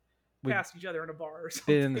we past each other in a bar or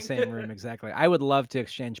something. been in the same room, exactly. I would love to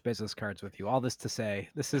exchange business cards with you. All this to say,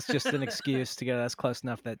 this is just an excuse to get us close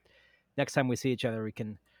enough that next time we see each other, we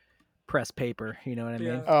can press paper. You know what I mean?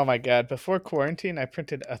 Yeah. Oh my God. Before quarantine, I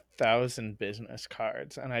printed 1,000 business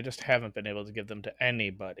cards and I just haven't been able to give them to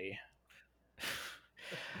anybody.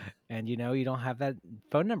 And you don't have that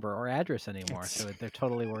phone number or address anymore, so they're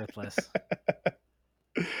totally worthless.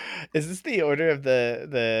 Is this the order of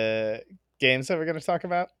the games that we're going to talk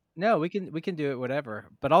about? No, we can do it whatever.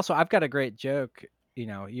 But also, I've got a great joke.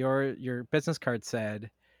 Your business card said,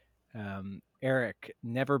 Eric,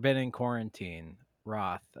 never been in quarantine,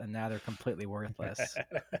 Roth, and now they're completely worthless.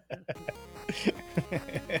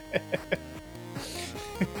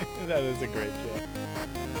 That is a great joke.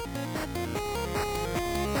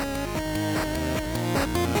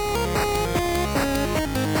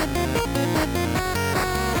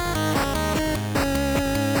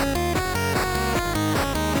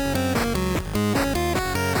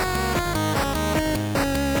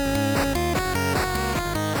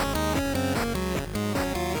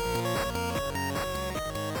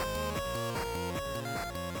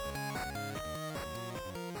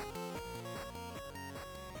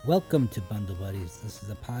 Welcome to Bundle Buddies. This is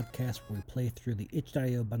a podcast where we play through the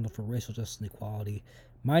itch.io bundle for racial justice and equality.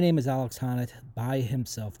 My name is Alex Honnett, by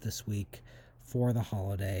himself this week for the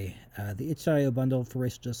holiday. The itch.io bundle for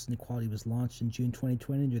racial justice and equality was launched in June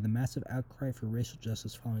 2020 during the massive outcry for racial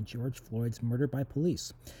justice following George Floyd's murder by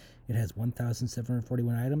police. It has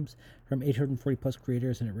 1,741 items from 840 plus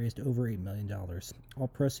creators, and it raised over $8 million. All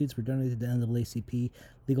proceeds were donated to the NAACP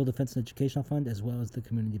Legal Defense and Educational Fund, as well as the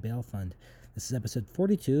Community Bail Fund. This is episode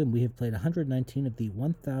 42, and we have played 119 of the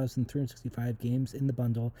 1,365 games in the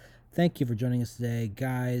bundle. Thank you for joining us today,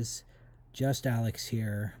 guys. Just Alex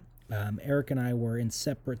here. Eric and I were in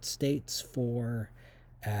separate states for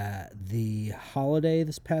the holiday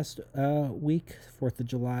this past week, 4th of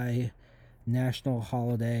July national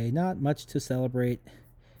holiday. Not much to celebrate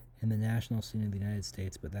in the national scene of the United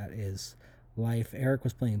States, but that is life. Eric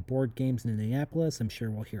was playing board games in Indianapolis. I'm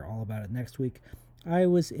sure we'll hear all about it next week. I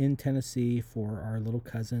was in Tennessee for our little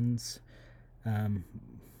cousin's,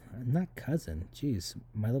 not cousin, geez,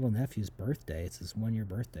 my little nephew's birthday. It's his 1-year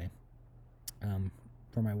birthday,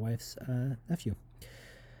 for my wife's nephew.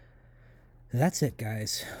 That's it,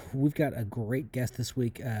 guys. We've got a great guest this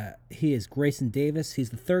week. He is Grayson Davis. He's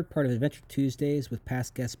the third part of Adventure Tuesdays with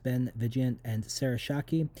past guests Ben Vigent and Sarah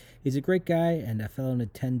Shockey. He's a great guy and a fellow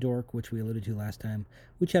Nintendork, which we alluded to last time.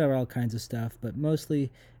 We chat about all kinds of stuff, but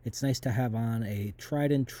mostly it's nice to have on a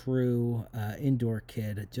tried and true indoor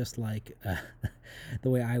kid, just like the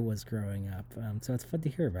way I was growing up. So it's fun to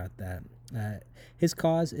hear about that. His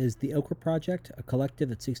cause is the Okra Project, a collective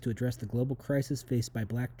that seeks to address the global crisis faced by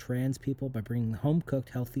Black trans people by bringing home-cooked,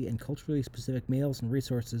 healthy, and culturally specific meals and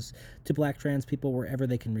resources to Black trans people wherever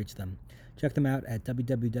they can reach them. Check them out at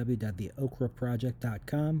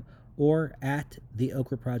www.theokraproject.com or at The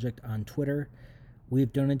Okra Project on Twitter.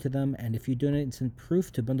 We've donated to them, and if you donate and send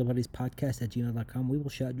proof to bundlebuddiespodcast@gmail.com, we will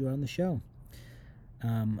shout you out on the show.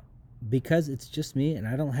 Because it's just me and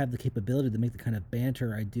I don't have the capability to make the kind of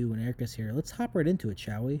banter I do when Eric is here, let's hop right into it,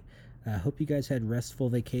 shall we? Hope you guys had restful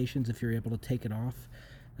vacations if you're able to take it off,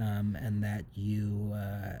 and that you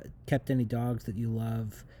kept any dogs that you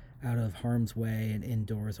love out of harm's way and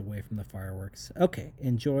indoors away from the fireworks. Okay,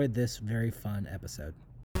 enjoy this very fun episode.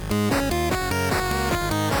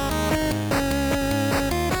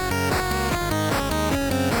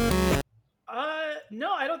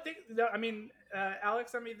 No, I don't think. No, I mean,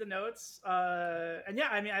 Alex sent me the notes, and yeah,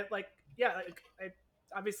 I mean, I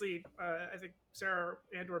obviously, I think Sarah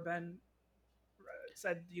and or Ben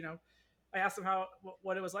said, I asked them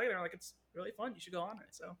what it was like, and they're like, it's really fun. You should go on it.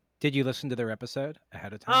 So, Did you listen to their episode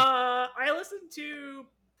ahead of time? I listened to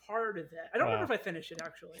part of it. I don't remember if I finished it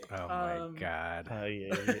actually. Oh my god! Oh,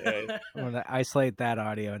 yeah. I'm gonna isolate that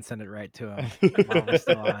audio and send it right to him while we're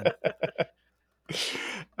still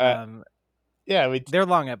on. Yeah, they're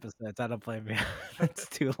long episodes. I don't blame you. It's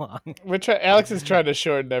too long. Alex is trying to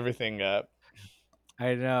shorten everything up.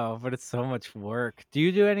 I know, but it's so much work. Do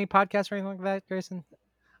you do any podcasts or anything like that, Grayson?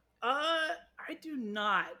 I do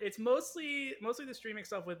not. It's mostly the streaming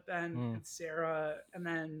stuff with Ben and Sarah, and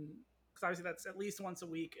then because obviously that's at least once a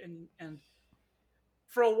week, and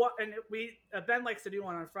for a while, and Ben likes to do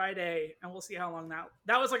one on Friday, and we'll see how long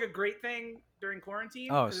that was like a great thing during quarantine.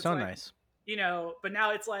 Oh, so nice. But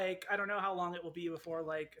now it's like I don't know how long it will be before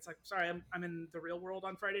like it's like sorry I'm in the real world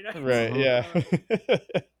on Friday night. Right. Yeah.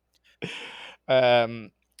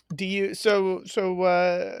 Do you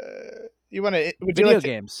you want to? Would you Video like to?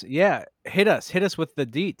 games. Yeah, hit us with the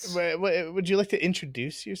deets. Would you like to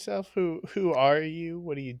introduce yourself? Who are you?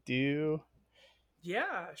 What do you do?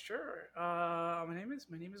 Yeah, sure. My name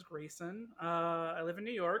is Grayson. I live in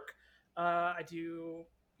New York. I do,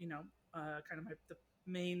 you know, kind of the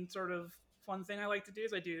main sort of fun thing I like to do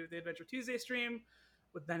is I do the Adventure Tuesday stream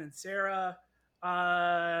with Ben and Sarah.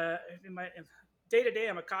 In my day to day,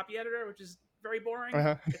 I'm a copy editor, which is very boring.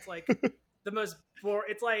 Uh-huh. It's like the most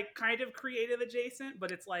It's like kind of creative adjacent,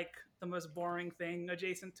 but it's like the most boring thing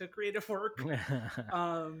adjacent to creative work.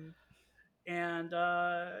 um, and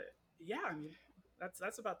yeah, I mean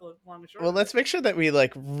that's about the long and short. Well, let's make sure that we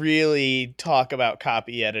like really talk about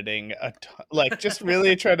copy editing, like just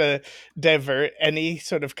really try to divert any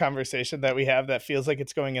sort of conversation that we have that feels like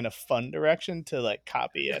it's going in a fun direction to like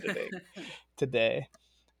copy editing today.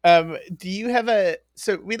 Do you have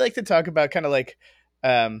so we like to talk about kind of like,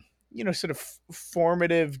 sort of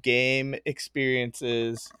formative game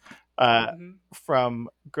experiences from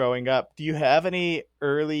growing up. Do you have any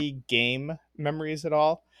early game memories at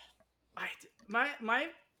all?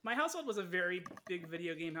 My household was a very big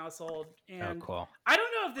video game household, and cool. I don't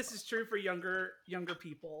know if this is true for younger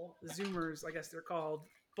people, Zoomers, I guess they're called,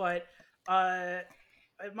 but at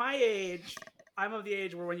my age, I'm of the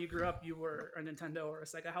age where when you grew up, you were a Nintendo or a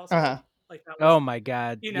Sega household. Like that was, oh my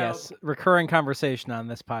god, yes, recurring conversation on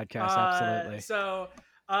this podcast, absolutely. So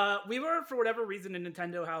we were, for whatever reason, a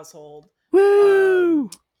Nintendo household. Woo!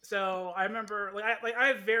 So I remember, I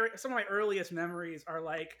have some of my earliest memories are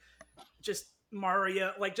like just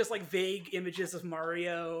Mario, like just like vague images of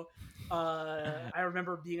Mario. I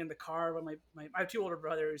remember being in the car when I have two older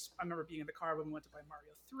brothers. I remember being in the car when we went to buy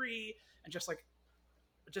Mario 3, and just like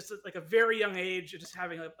a very young age, just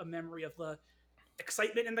having a memory of the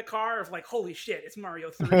excitement in the car of like, holy shit, it's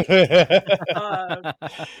Mario 3.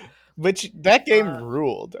 Which that game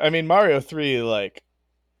ruled. I mean, Mario 3 like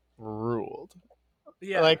ruled.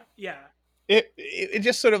 Yeah, like it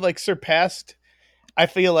just sort of like surpassed, I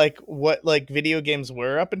feel like, what like video games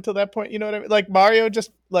were up until that point. You know what I mean? Like Mario,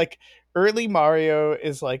 just like early Mario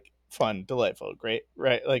is like fun, delightful, great,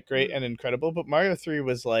 right? Like great and incredible. But Mario 3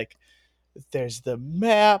 was like, there's the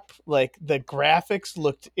map, like the graphics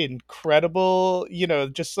looked incredible,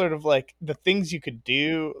 just sort of like the things you could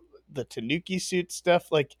do, the Tanuki suit stuff,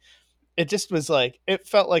 like it just was like, it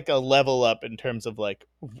felt like a level up in terms of like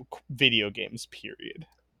video games, period.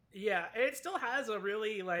 Yeah, it still has a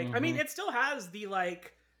really like, I mean, it still has the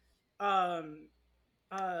like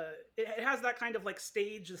it has that kind of like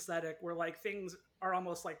stage aesthetic where like things are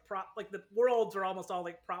almost like like the worlds are almost all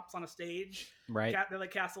like props on a stage, right? They're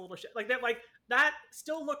like cast a little shit like that. Like that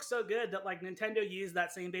still looks so good that like Nintendo used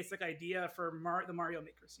that same basic idea for the Mario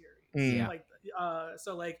Maker series. Yeah. Like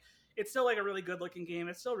so like it's still like a really good looking game.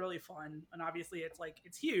 It's still really fun, and obviously it's like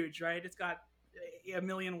it's huge, right? It's got a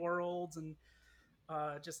million worlds and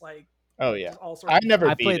just like, oh yeah, all sorts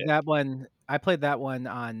I played that one. I played that one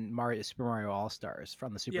on Super Mario All Stars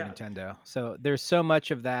from the Super Nintendo. So there's so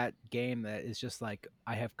much of that game that is just like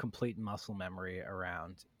I have complete muscle memory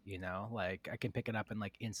around. Like I can pick it up and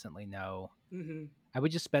like instantly know. I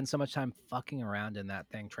would just spend so much time fucking around in that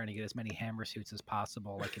thing, trying to get as many hammer suits as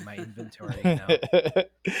possible, like in my inventory.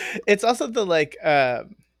 It's also the like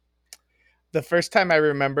the first time I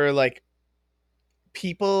remember like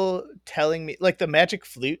people telling me like the magic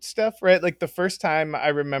flute stuff, right? Like the first time I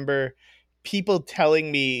remember people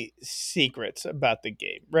telling me secrets about the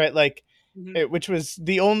game, right? Like which was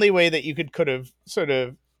the only way that you could have sort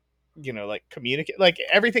of, like communicate. Like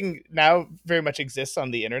everything now very much exists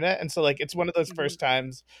on the internet, and so like it's one of those first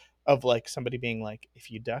times of like somebody being like, if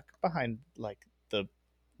you duck behind like the,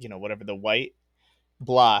 whatever the white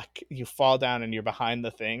block, you fall down and you're behind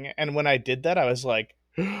the thing. And when I did that, I was like,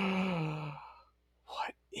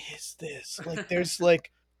 what is this? Like there's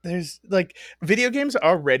like video games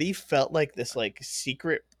already felt like this like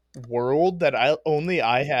secret world that I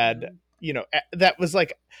had, that was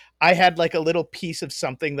like I had like a little piece of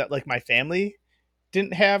something that like my family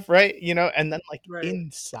didn't have, right? And then like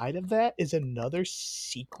inside of that is another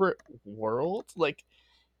secret world. Like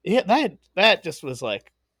yeah, that just was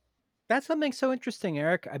like, that's something so interesting,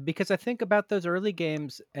 Eric, because I think about those early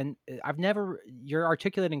games, and you're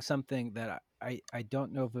articulating something that I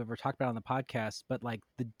don't know if we've ever talked about on the podcast, but like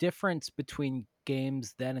the difference between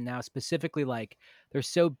games then and now, specifically like they're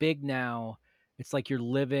so big now, it's like you're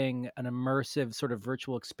living an immersive sort of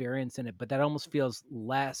virtual experience in it, but that almost feels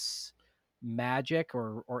less magic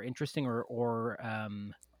or interesting or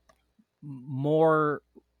more.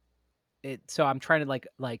 So I'm trying to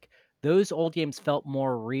like those old games felt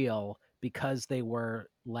more real because they were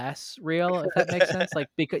less real, if that makes sense. Like,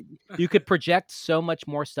 because you could project so much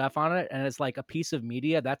more stuff on it, and it's like a piece of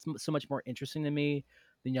media that's so much more interesting to me,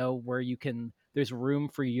 where there's room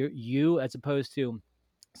for you as opposed to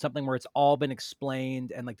something where it's all been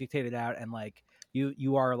explained and like dictated out, and like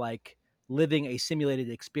you are like living a simulated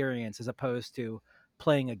experience as opposed to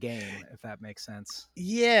playing a game, if that makes sense.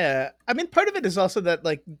 Yeah, I mean, part of it is also that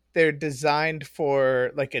like they're designed for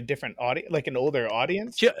like a different audience, like an older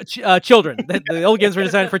audience. Children. The old games were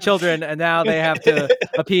designed for children, and now they have to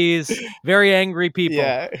appease very angry people.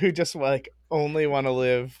 Yeah, who just like only want to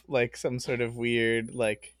live like some sort of weird,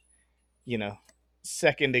 like,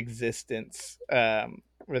 second existence,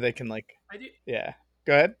 where they can like. I do. Yeah,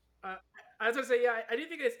 go ahead. I was gonna say, yeah, I do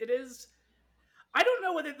think it is. I don't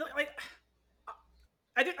know whether like.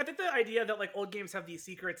 I think the idea that like old games have these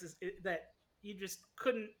secrets that you just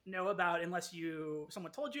couldn't know about unless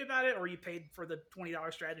someone told you about it, or you paid for the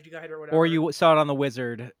 $20 strategy guide or whatever, or you saw it on the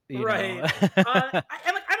Wizard, right? I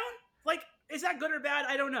don't like. Is that good or bad?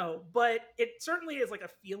 I don't know, but it certainly is like a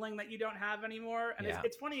feeling that you don't have anymore. And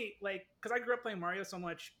it's funny, like, because I grew up playing Mario so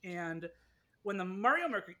much, and when the Mario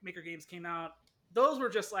Maker games came out, those were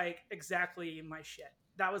just like exactly my shit.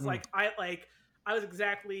 That was like I was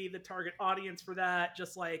exactly the target audience for that.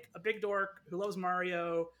 Just like a big dork who loves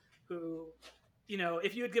Mario, who,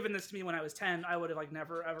 if you had given this to me when I was 10, I would have like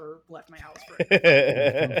never ever left my house for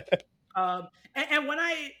it. And when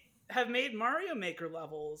I have made Mario Maker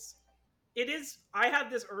levels, I have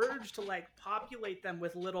this urge to like populate them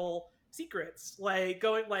with little secrets, like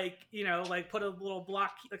going like put a little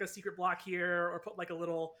block, like a secret block here, or put like a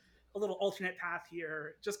little alternate path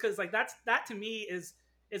here, just because like that to me is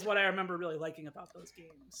what I remember really liking about those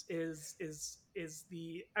games is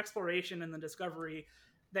the exploration and the discovery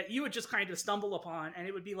that you would just kind of stumble upon, and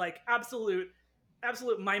it would be like absolute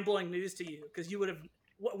mind-blowing news to you, because you would have,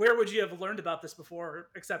 where would you have learned about this before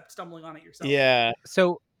except stumbling on it yourself? Yeah.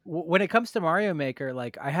 So when it comes to Mario Maker,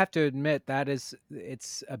 like, I have to admit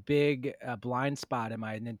it's a big blind spot in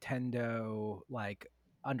my Nintendo like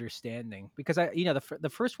understanding, because the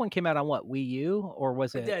first one came out on what, Wii U, or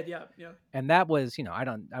was it? It did, yeah. And that was,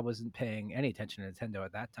 I wasn't paying any attention to Nintendo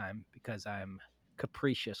at that time because I'm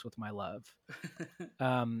capricious with my love.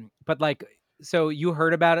 But like, so you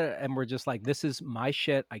heard about it and were just like, this is my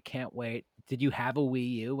shit, I can't wait. Did you have a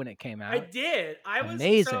Wii U when it came out? I did.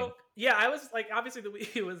 Amazing. I was like, obviously the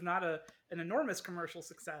Wii U was not an enormous commercial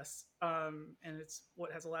success, and it's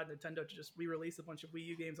what has allowed Nintendo to just re-release a bunch of Wii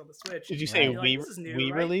U games on the Switch. Did you say like, this is new,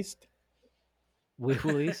 Wii right? released? Wii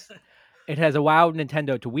release? It has a WoW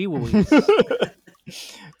Nintendo to Wii release.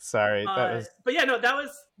 Sorry, that was. But yeah, no, that was.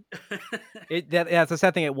 That's a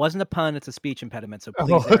sad thing. It wasn't a pun; it's a speech impediment. So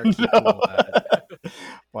please, Eric, keep cool about it.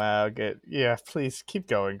 Wow, good. Yeah, please keep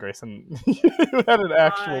going, Grayson. You had an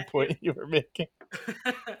actual point you were making.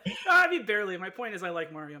 I mean, barely. My point is, I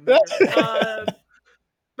like Mario Maker.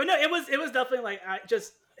 But no, it was definitely like, I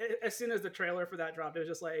just, as soon as the trailer for that dropped, it was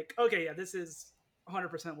just like, okay, yeah, this is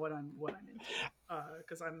 100% what I'm into.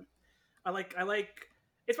 Because I like.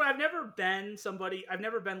 It's why I've never been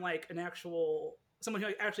like someone who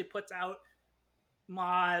actually puts out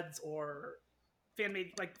mods or fan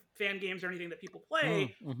games or anything that people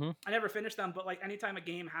play. Mm-hmm. I never finish them, but like anytime a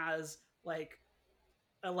game has like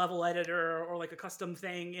a level editor or like a custom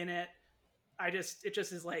thing in it, it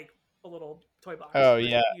just is like a little toy box. Oh,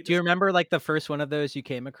 yeah. Do you remember like the first one of those you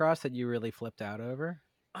came across that you really flipped out over?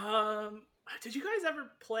 Did you guys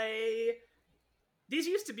ever play? These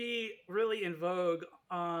used to be really in vogue.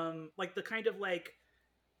 Like the kind of like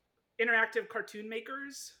interactive cartoon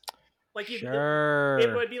makers. Like sure.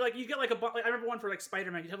 It would be like you get like I remember one for like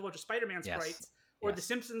Spider-Man. You'd have a bunch of Spider-Man sprites, or the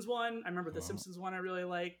Simpsons one. I remember the Simpsons one I really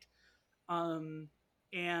liked.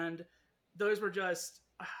 And those were just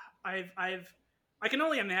I can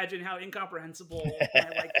only imagine how incomprehensible my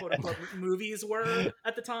like quote unquote movies were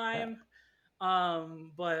at the time.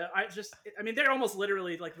 But they're almost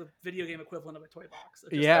literally like the video game equivalent of a toy box.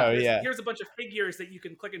 Here's a bunch of figures that you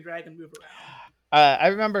can click and drag and move around. I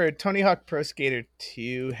remember Tony Hawk Pro Skater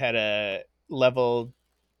 2 had a level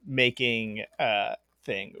making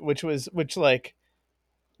thing, which was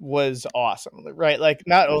awesome, right? Like,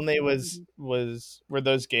 not only were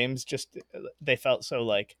those games just, they felt so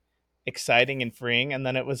like exciting and freeing, and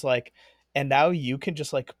then it was like, and now you can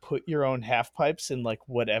just like put your own half pipes in like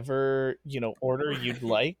whatever order you'd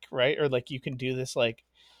like, right? Or like you can do this, like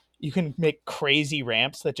you can make crazy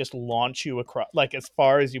ramps that just launch you across like as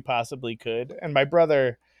far as you possibly could. And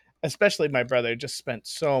especially my brother just spent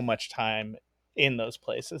so much time in those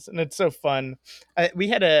places, and it's so fun. We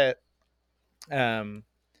had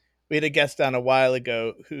we had a guest on a while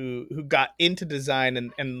ago who got into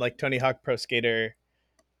design, and like Tony Hawk Pro Skater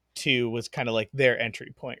 2 was kind of like their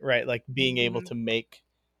entry point, right? Like being able to make,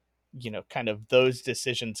 kind of those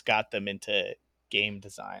decisions got them into game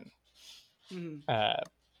design. And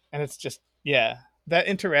it's just, that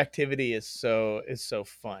interactivity is so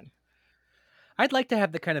fun. I'd like to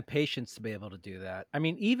have the kind of patience to be able to do that. I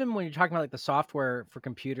mean, even when you're talking about like the software for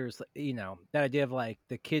computers, that idea of like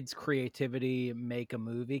the kids' creativity, make a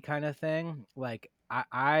movie kind of thing. Like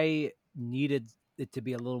I needed it to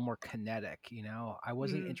be a little more kinetic. I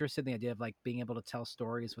wasn't interested in the idea of like being able to tell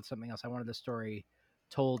stories with something else. I wanted the story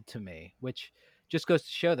told to me, which just goes to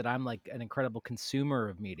show that I'm like an incredible consumer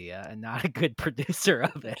of media and not a good producer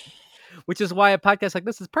of it. Which is why a podcast like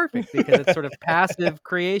this is perfect, because it's sort of passive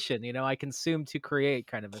creation. I consume to create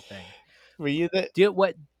kind of a thing. Were you the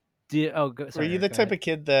type of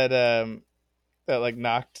kid that like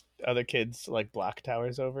knocked other kids like block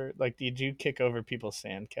towers over? Like, did you kick over people's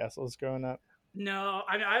sand castles growing up? No,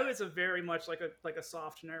 I mean, I was a very much like a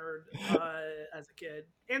soft nerd as a kid,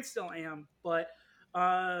 and still am. But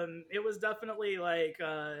it was definitely like,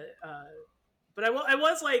 but I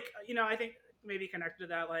was like, I think maybe connected to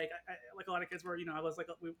that, like like a lot of kids were, I was like,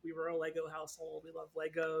 we were a Lego household. We love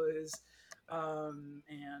Legos,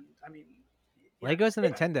 and I mean, Legos and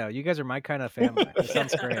Nintendo. You guys are my kind of family. That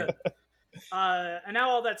sounds great. And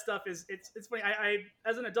now all that stuff is it's funny. I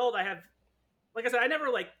as an adult, I have, like I said, I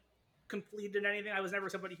never like completed anything. I was never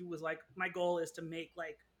somebody who was like, my goal is to make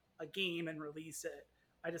like a game and release it.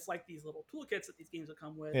 I just like these little toolkits that these games will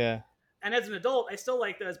come with. Yeah. And as an adult, I still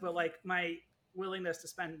like those, but like my willingness to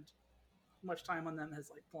spend much time on them has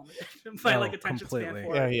like plummeted. My like attention span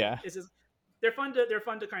for it is just, they're fun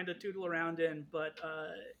to kind of tootle around in, but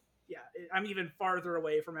I'm even farther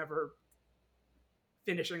away from ever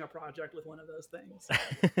finishing a project with one of those things.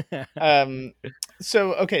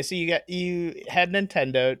 So you had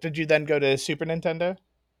Nintendo. Did you then go to Super Nintendo?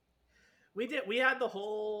 We did. We had the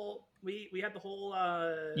whole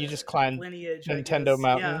you just climbed lineage, Nintendo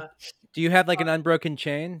Mountain. Yeah. Do you have like an unbroken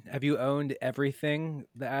chain? Have you owned everything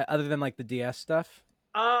other than like the DS stuff?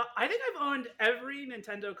 I think I've owned every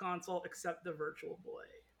Nintendo console except the Virtual Boy.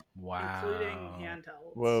 Wow. Including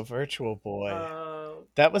handhelds. Whoa, Virtual Boy.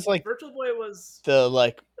 That was like Virtual Boy was the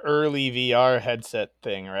like early VR headset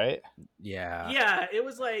thing, right? Yeah. Yeah, it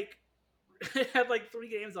was like it had like 3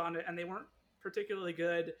 games on it and they weren't particularly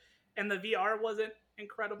good, and the VR wasn't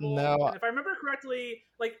incredible. No. And if I remember correctly,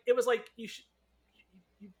 like it was like you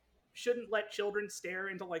shouldn't let children stare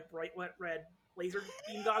into like bright red laser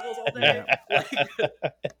beam goggles all day.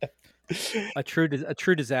 A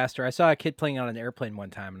true disaster. I saw a kid playing on an airplane one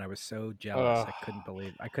time, and I was so jealous. I couldn't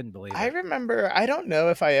believe it. I remember. I don't know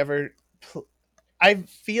if I ever. I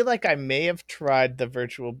feel like I may have tried the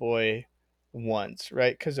Virtual Boy once,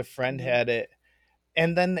 right? Because a friend had it,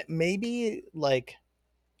 and then maybe like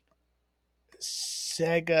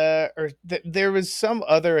Sega or there was some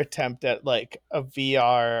other attempt at like a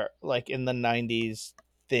VR like in the 90s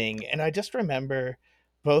thing, and I just remember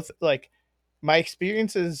both like. My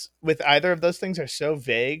experiences with either of those things are so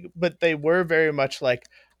vague, but they were very much like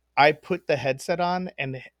I put the headset on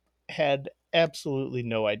and had absolutely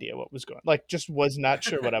no idea what was going, like just was not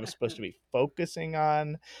sure what I was supposed to be focusing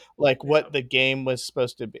on, like what the game was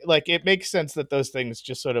supposed to be. Like it makes sense that those things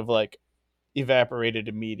just sort of like evaporated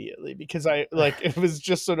immediately because I like it was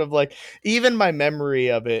just sort of like even my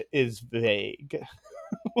memory of it is vague.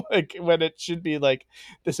 Like when it should be like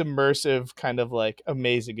this immersive kind of like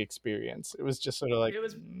amazing experience, it was just sort of like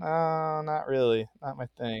no, not really, not my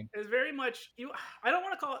thing. It was very much I don't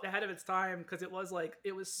want to call it ahead of its time because it was so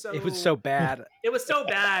bad. It was so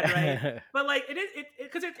bad, right? But like it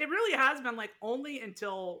because it really has been like only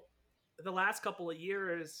until the last couple of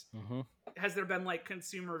years has there been like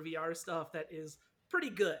consumer VR stuff that is pretty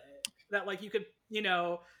good, that like you could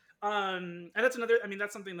and that's another, I mean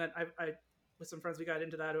that's something that I with some friends we got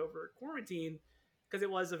into that over quarantine because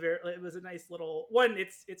it was a nice little one.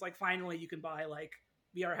 It's like finally you can buy like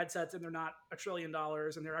VR headsets and they're not $1 trillion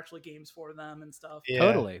and they're actually games for them and stuff. Yeah.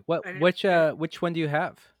 Totally. Which one do you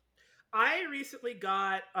have? I recently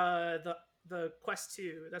got the Quest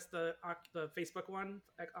 2. That's the Facebook one,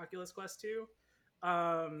 Oculus Quest 2.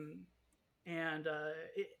 And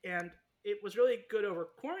it was really good over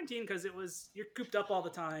quarantine because you're cooped up all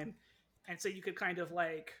the time, and so you could kind of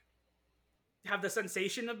like have the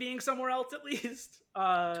sensation of being somewhere else at least.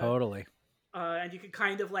 Totally. And you could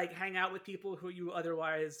kind of like hang out with people who you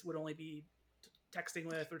otherwise would only be texting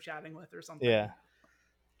with or chatting with or something. Yeah.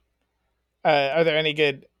 Are there any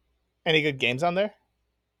good games on there?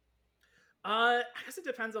 I guess it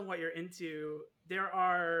depends on what you're into. There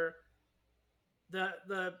are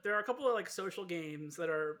there are a couple of like social games that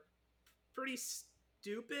are pretty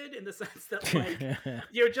stupid in the sense that like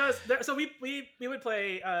you're just there. So we would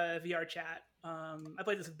play VR chat. I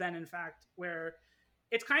played this with Ben, in fact, where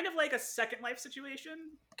it's kind of like a Second Life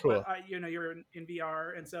situation. Cool. But, you're in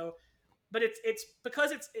VR, and so, but it's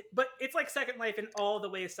because but it's like Second Life in all the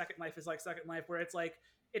ways Second Life is like Second Life, where it's like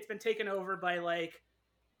it's been taken over by like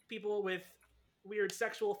people with weird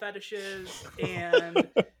sexual fetishes, and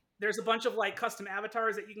there's a bunch of like custom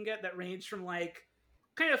avatars that you can get that range from like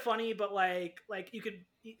kind of funny, but like you could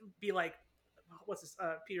be like, what's this,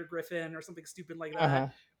 Peter Griffin or something stupid like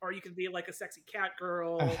that, or you could be like a sexy cat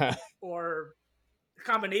girl, or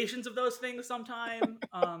combinations of those things sometime.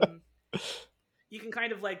 You can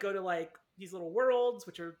kind of like go to like these little worlds,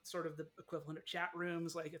 which are sort of the equivalent of chat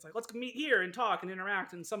rooms. Like it's like, let's meet here and talk and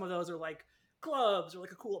interact. And some of those are like clubs or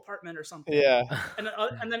like a cool apartment or something. Yeah.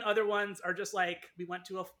 And then other ones are just like, we went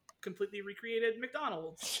to a completely recreated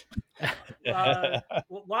McDonald's.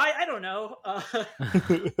 Why? I don't know.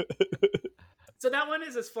 So that one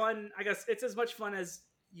is as fun. I guess it's as much fun as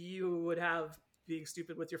you would have being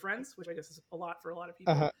stupid with your friends, which I guess is a lot for a lot of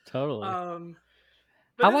people. Totally.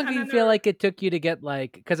 How long do you feel like it took you to get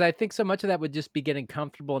like, because I think so much of that would just be getting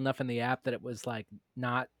comfortable enough in the app that it was like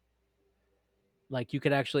not like you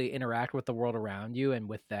could actually interact with the world around you and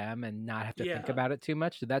with them and not have to think about it too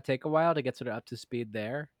much. Did that take a while to get sort of up to speed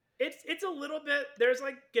there? It's a little bit, there's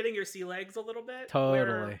like getting your sea legs a little bit.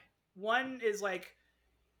 Totally. One is like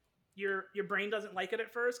your brain doesn't like it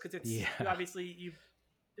at first because it's obviously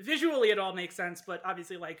visually it all makes sense, but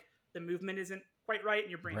obviously like the movement isn't quite right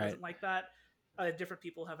and your brain doesn't like that. Different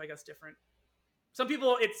people have, I guess, different. Some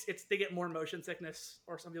people it's they get more motion sickness,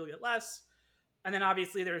 or some people get less. And then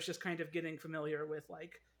obviously there's just kind of getting familiar with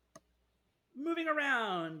like moving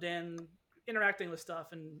around and interacting with stuff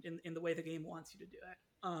and in the way the game wants you to do it.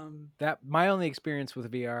 That my only experience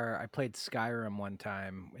with VR, I played Skyrim one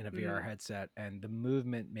time in a VR headset, and the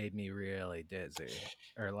movement made me really dizzy.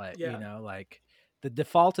 Or like like the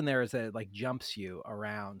default in there is that it like jumps you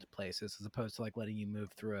around places as opposed to like letting you move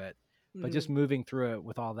through it. But just moving through it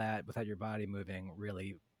with all that without your body moving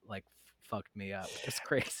really like fucked me up. It's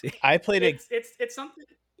crazy. I played it's something,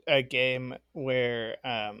 a game where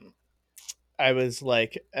I was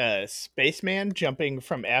like a spaceman jumping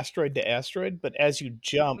from asteroid to asteroid, but as you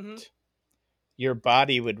jumped, your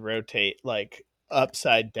body would rotate like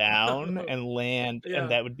upside down and land,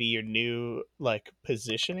 and that would be your new like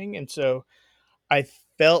positioning. And so I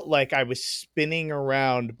felt like I was spinning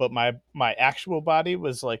around, but my actual body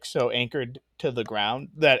was like so anchored to the ground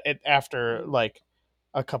that after like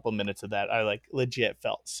a couple minutes of that, I like legit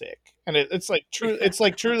felt sick. And it's like true. It's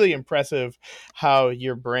like truly impressive how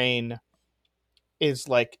your brain is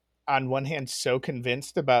like on one hand so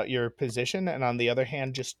convinced about your position, and on the other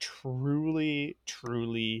hand just truly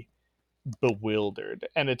bewildered.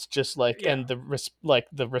 And it's just like, and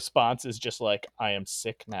the response is just like, I am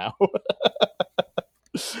sick now.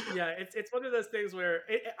 It's one of those things where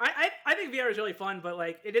I think VR is really fun, but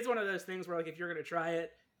like it is one of those things where like if you're gonna try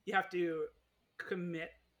it, you have to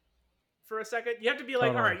commit for a second. You have to be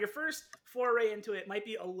like, all right, your first foray into it might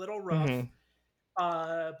be a little rough,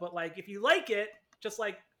 but like if you like it, just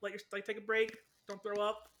like take a break, don't throw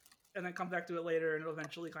up, and then come back to it later, and it'll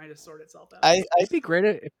eventually kind of sort itself out. It'd be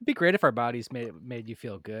great if our bodies made you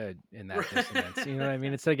feel good in that dissonance. You know what I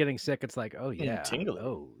mean? Instead of getting sick, it's like, oh yeah, tingling.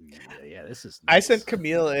 Oh yeah, this is nice. I sent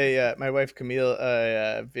Camille my wife Camille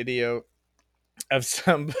a video of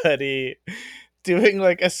somebody doing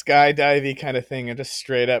like a skydivey kind of thing and just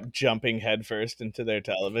straight up jumping headfirst into their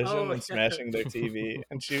television and smashing their TV.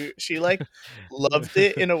 And she like loved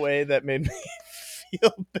it in a way that made me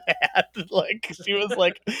feel bad. Like she was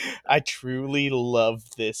like, I truly love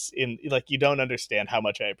this. In like, you don't understand how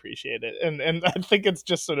much I appreciate it. And I think it's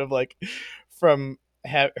just sort of like from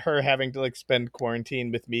her having to like spend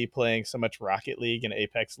quarantine with me playing so much Rocket League and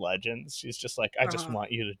Apex Legends. She's just like, I just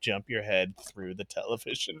want you to jump your head through the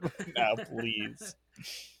television right now, please.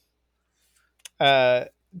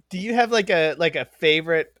 Do you have like a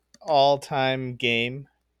favorite all-time game,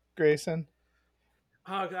 Grayson?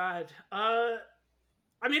 Oh God.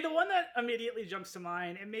 I mean, the one that immediately jumps to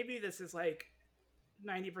mind, and maybe this is like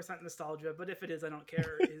 90% nostalgia, but if it is, I don't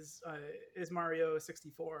care, is Mario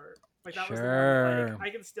 64. Like that was the one, like I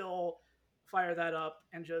can still fire that up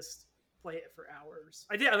and just play it for hours.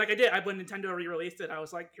 I did. When Nintendo re-released it, I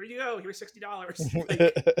was like, here you go, here's $60.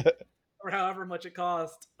 Like, or however much it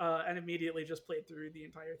cost, and immediately just played through the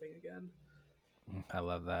entire thing again. I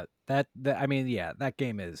love that. That I mean, yeah, that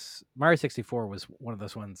game is Mario 64 was one of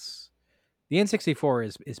those ones. The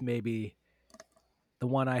N64 is maybe the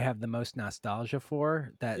one I have the most nostalgia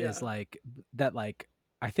for. That Yeah. is like that. Like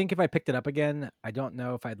I think if I picked it up again, I don't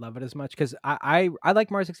know if I'd love it as much because I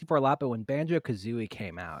like Mario 64 a lot. But when Banjo Kazooie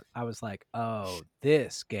came out, I was like, oh,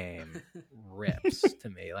 this game rips to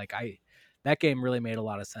me. Like that game really made a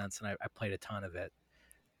lot of sense, and I played a ton of it.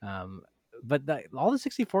 But all the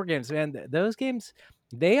 64 games, man, those games,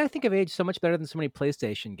 I think have aged so much better than so many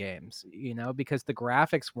PlayStation games, you know, because the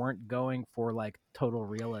graphics weren't going for like total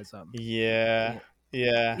realism. Yeah.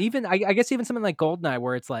 Even I guess even something like GoldenEye,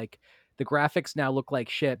 where it's like the graphics now look like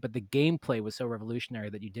shit, but the gameplay was so revolutionary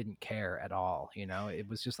that you didn't care at all. You know, it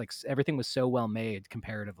was just like everything was so well made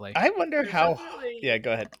comparatively. I wonder There's how. definitely- Yeah,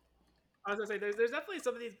 go ahead. I was gonna say there's definitely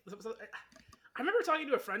some of these. I remember talking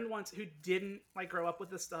to a friend once who didn't like grow up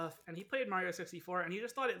with this stuff, and he played Mario 64, and he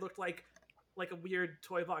just thought it looked like a weird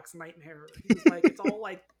toy box nightmare. He was like, it's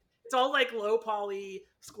all like low poly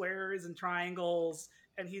squares and triangles,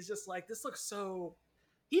 and he's just like, this looks so.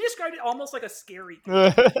 He described it almost like a scary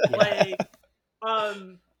game. Like,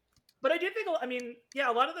 but I do think, I mean, yeah,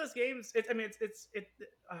 a lot of those games. I mean,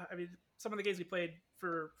 some of the games we played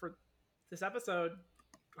for this episode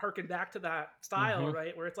harken back to that style,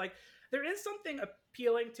 right? Where it's like there is something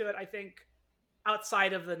appealing to it, I think,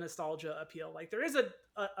 outside of the nostalgia appeal. Like there is a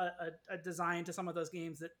design to some of those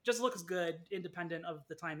games that just looks good independent of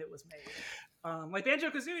the time it was made. Like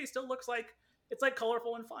Banjo-Kazooie still looks like it's like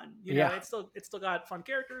colorful and fun. You know, it's still got fun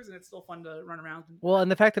characters and it's still fun to run around. Well, and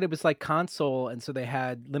the fact that it was like console, and so they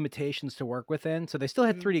had limitations to work within. So they still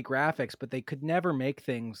had 3D graphics, but they could never make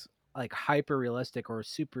things like hyper realistic or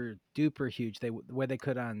super duper huge the way they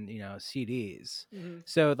could on, you know, CDs.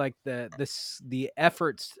 So like the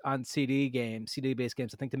efforts on CD based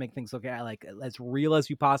games, I think, to make things look like as real as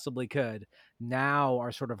you possibly could now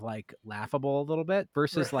are sort of like laughable a little bit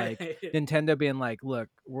versus like Nintendo being like, look,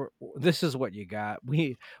 this is what you got.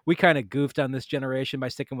 We kind of goofed on this generation by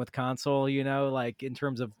sticking with console, you know, like in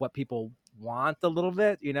terms of what people want a little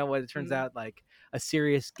bit, you know, what it turns out like a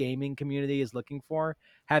serious gaming community is looking for.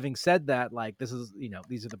 Having said that, like this is, you know,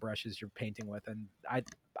 these are the brushes you're painting with, and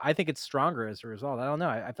I think it's stronger as a result. I don't know.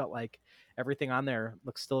 I felt like everything on there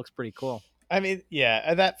still looks pretty cool. I mean,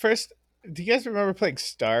 yeah, that first. Do you guys remember playing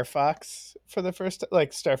Star Fox for the first,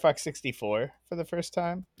 like Star Fox 64 for the first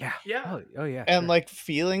time? Yeah. Oh yeah. And like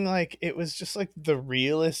feeling like it was just like the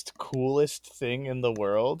realest, coolest thing in the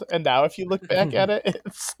world. And now if you look back at it,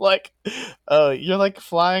 it's like, oh, you're like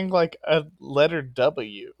flying like a letter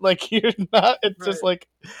W. Like you're not. It's just like,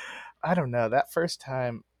 I don't know. That first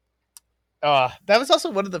time. That was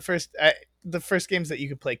also one of the first games that you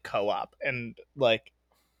could play co-op, and like.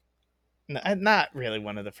 Not really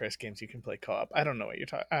one of the first games you can play co-op. I don't know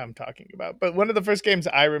what I'm talking about, but one of the first games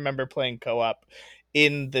I remember playing co-op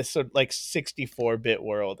in this sort of like 64-bit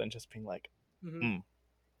world and just being like,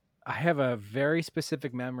 I have a very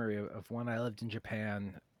specific memory of when I lived in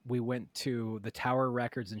Japan. We went to the Tower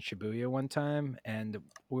Records in Shibuya one time, and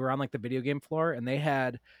we were on like the video game floor, and they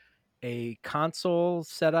had a console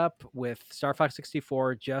set up with Star Fox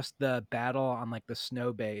 64, just the battle on like the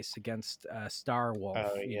snow base against Star Wolf,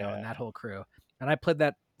 you know, and that whole crew. And I played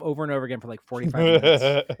that over and over again for like 45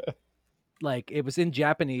 minutes. Like it was in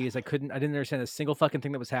Japanese. I didn't understand a single fucking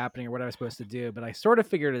thing that was happening or what I was supposed to do, but I sort of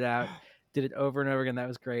figured it out, did it over and over again. That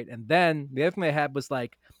was great. And then the other thing they had was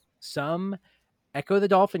like some Echo the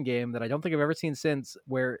Dolphin game that I don't think I've ever seen since,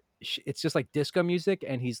 where it's just like disco music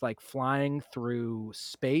and he's like flying through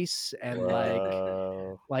space and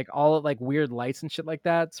like all of like weird lights and shit like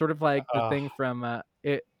that, sort of like the thing from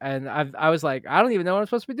it. And I was like, I don't even know what I'm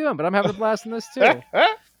supposed to be doing, but I'm having a blast in this too.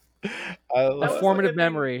 A formative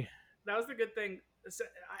memory. That was the good thing.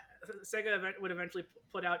 Sega would eventually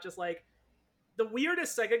put out just like the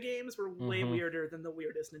weirdest Sega games were way weirder than the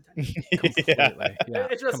weirdest Nintendo games. Completely. Yeah,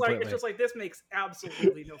 it's just like this makes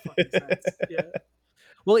absolutely no fucking sense. Yeah.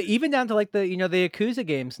 Well, even down to like the Yakuza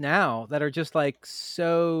games now that are just like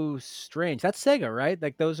so strange. That's Sega, right?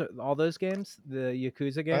 Like all those games, the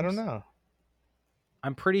Yakuza games. I don't know.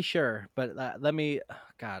 I'm pretty sure, but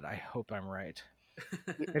God, I hope I'm right.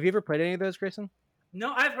 Have you ever played any of those, Grayson?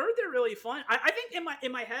 No, I've heard they're really fun. I think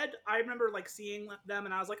in my head, I remember like seeing them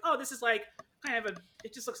and I was like, oh, this is like kind of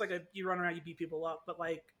it just looks like you run around, you beat people up. But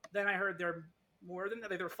like then I heard they're more than that.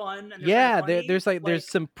 They're fun. And there's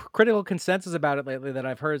some critical consensus about it lately that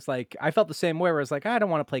I've heard. It's like I felt the same way. Where it's like I don't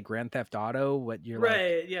want to play Grand Theft Auto. What you're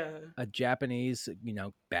like, a Japanese,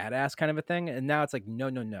 badass kind of a thing. And now it's like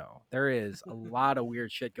no. There is a lot of weird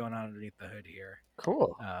shit going on underneath the hood here.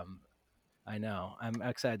 Cool. I know. I'm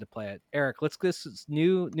excited to play it. Eric, let's this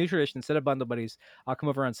new tradition. Instead of Bundle Buddies, I'll come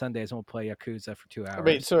over on Sundays and we'll play Yakuza for 2 hours.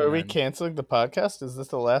 Wait, so are we canceling the podcast? Is this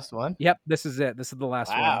the last one? Yep, this is it. This is the last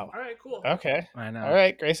one. Wow. All right, cool. Okay. I know. All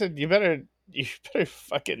right, Grayson, you better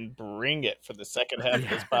fucking bring it for the second half of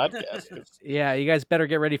this podcast. 'cause- Yeah, you guys better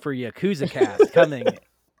get ready for Yakuza cast coming.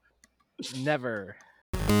 Never.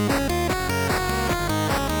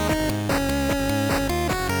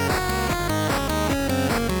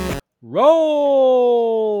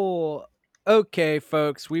 Roll! Okay,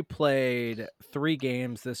 folks, we played 3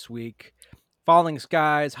 games this week. Falling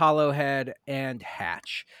Skies, Hollowhead, and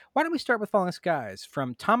Hatch. Why don't we start with Falling Skies?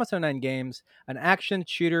 From Thomas 09 Games, an action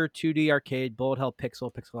shooter 2D arcade bullet hell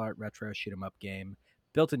pixel art retro shoot 'em up game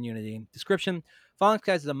built in Unity. Description: Falling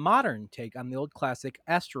Skies is a modern take on the old classic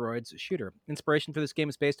Asteroids shooter. Inspiration for this game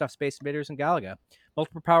is based off Space Invaders and Galaga.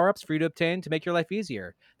 Multiple power-ups for you to obtain to make your life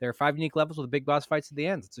easier. There are 5 unique levels with big boss fights at the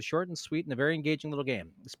end. It's a short and sweet and a very engaging little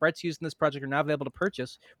game. The sprites used in this project are now available to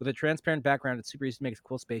purchase with a transparent background. It's super easy to make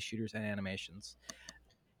cool space shooters and animations.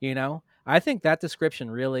 You know, I think that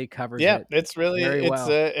description really covers it. It's really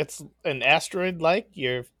it's an asteroid like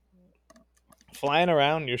you're flying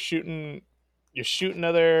around, you're shooting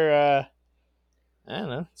other I don't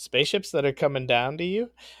know, spaceships that are coming down to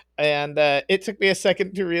you. And it took me a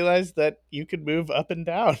second to realize that you could move up and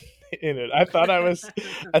down in it. I thought I was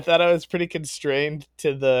pretty constrained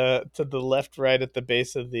to the left, right at the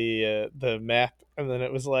base of the map, and then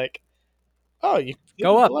it was like, oh, you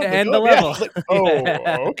go up to end the level. Yeah, like,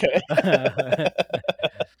 oh, okay.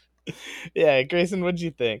 Yeah, Grayson, what'd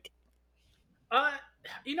you think?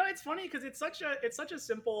 It's funny because it's such a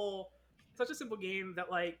simple game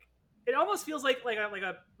that like it almost feels like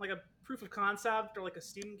a proof of concept or like a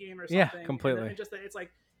student game or something. Yeah, completely. And just that it's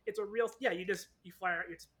like it's a real you fly around,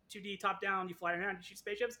 it's 2D top down, you fly around, you shoot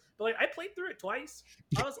spaceships. But like I played through it twice.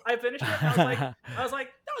 I finished it. And I was like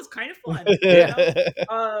that was kind of fun.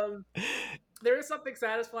 There is something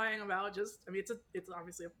satisfying about it's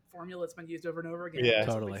obviously a formula that's been used over and over again. Yeah,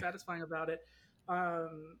 there's something satisfying about it.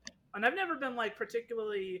 And I've never been like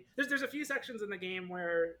particularly. There's a few sections in the game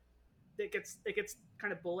where it gets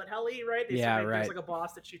kind of bullet helly, right? Right. There's like a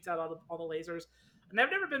boss that shoots out all the lasers, and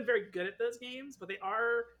I've never been very good at those games, but they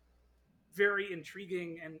are very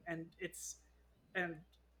intriguing and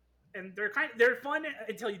they're fun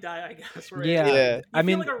until you die, I guess. Right? Yeah. You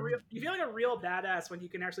feel like a real badass when you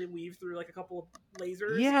can actually weave through like a couple of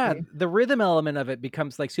lasers. Yeah, the rhythm element of it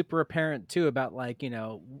becomes like super apparent too about like,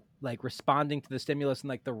 like responding to the stimulus in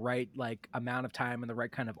like the right like amount of time and the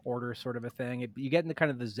right kind of order sort of a thing. You get into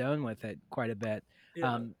kind of the zone with it quite a bit.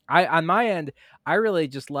 Yeah. I on my end, I really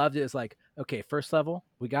just loved it. It's like, okay, first level,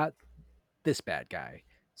 we got this bad guy.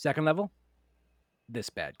 Second level, this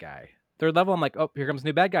bad guy. Third level, I'm like, oh, here comes a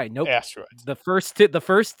new bad guy. Nope. Asteroids. The first,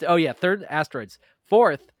 oh yeah, third, asteroids.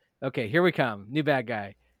 Fourth, okay, here we come, new bad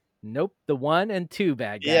guy. Nope, the 1 and 2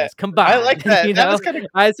 bad guys combined. I like that. That was kind of.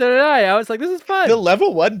 I was like, this is fun. The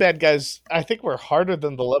level 1 bad guys, I think, were harder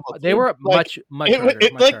than the level 2. They were much harder.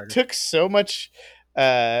 It much like harder. took so much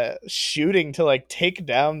shooting to like take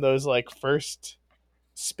down those like first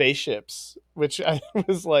spaceships, which I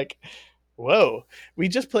was like, whoa. We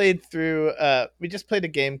just played a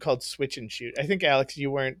game called Switch and Shoot. I think, Alex,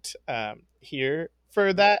 you weren't here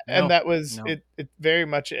for that. No, and that was no. it very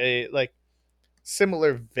much a like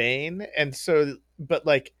similar vein. And so, but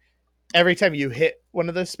like every time you hit one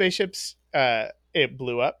of those spaceships, it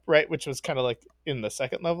blew up, right? Which was kind of like in the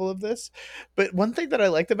second level of this. But one thing that I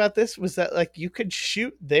liked about this was that like you could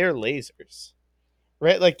shoot their lasers,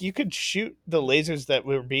 right? Like you could shoot the lasers that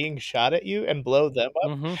were being shot at you and blow them up.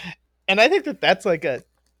 Mm-hmm. And I think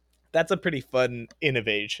that's a pretty fun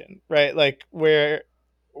innovation, right? Like where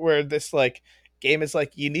this like game is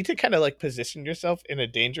like you need to kind of like position yourself in a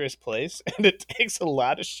dangerous place, and it takes a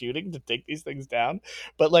lot of shooting to take these things down.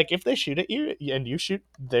 But like if they shoot at you and you shoot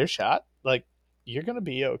their shot, like you're gonna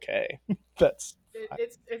be okay. It's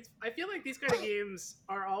I feel like these kind of games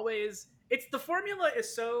are always the formula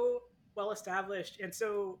is so well established and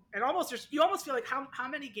almost you almost feel like how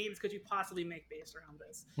many games could you possibly make based around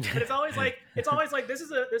this? But it's always like this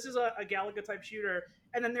is a Galaga type shooter,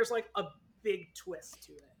 and then there's like a big twist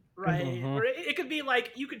to it, right? Mm-hmm. Or it could be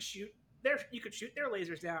like you could shoot their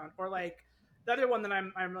lasers down, or like the other one that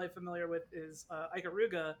I'm really familiar with is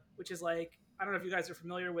Ikaruga, which is like, I don't know if you guys are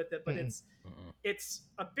familiar with it, but it's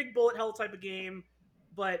a big bullet hell type of game,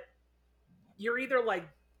 but you're either like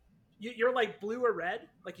you're like blue or red.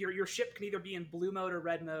 Like your ship can either be in blue mode or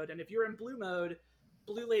red mode, and if you're in blue mode,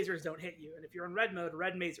 blue lasers don't hit you, and if you're in red mode,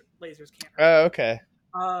 red lasers can't hurt you. Oh, okay.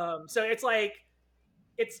 So it's like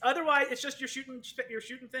otherwise it's just you're shooting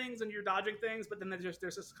things and you're dodging things, but then there's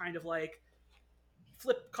this kind of like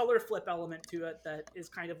color flip element to it that is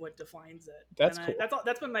kind of what defines it. That's cool.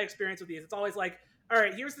 That's been my experience with these. It's always like, all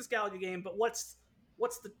right, here's this Galaga game, but what's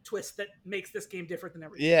the twist that makes this game different than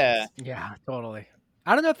everything else? Yeah, totally.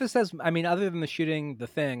 I don't know if this has, I mean, other than the shooting the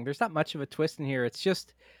thing, there's not much of a twist in here. It's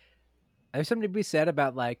just, there's something to be said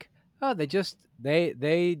about like, oh, they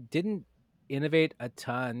didn't innovate a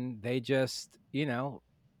ton. They just,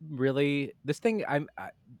 really, this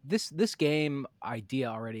game idea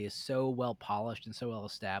already is so well polished and so well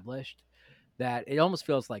established that it almost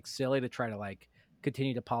feels like silly to try to like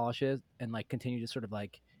continue to polish it and like continue to sort of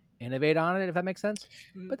like innovate on it, if that makes sense.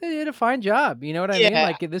 But they did a fine job. You know what I mean?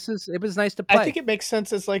 Like it was nice to play. I think it makes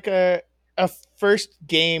sense as like a first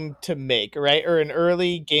game to make, right? Or an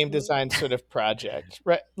early game design sort of project,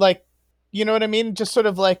 right? Like, you know what I mean? Just sort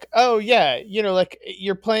of like, oh yeah, like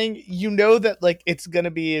you're playing, that like it's going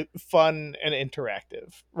to be fun and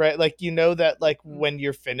interactive, right? Like, that like when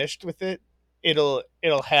you're finished with it, it'll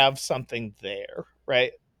have something there,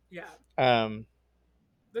 right? Yeah.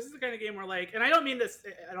 This is the kind of game where like, and I don't mean this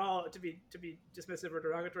at all to be dismissive or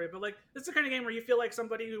derogatory, but like this is the kind of game where you feel like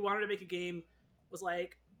somebody who wanted to make a game was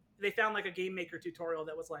like, they found like a game maker tutorial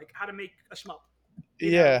that was like how to make a shmup.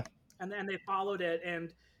 Yeah. And then they followed it,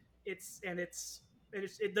 and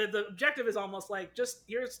the objective is almost like just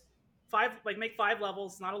here's make 5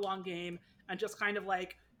 levels, not a long game, and just kind of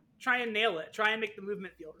like try and nail it, try and make the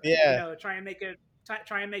movement feel right. Yeah. Try and make it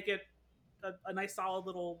a nice solid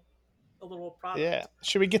little product. Yeah.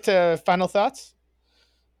 Should we get to final thoughts?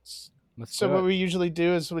 So what we usually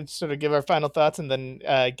do is we sort of give our final thoughts and then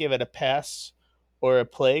give it a pass or a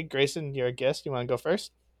play. Grayson, you're a guest. You want to go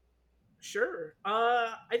first? Sure.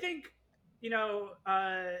 I think,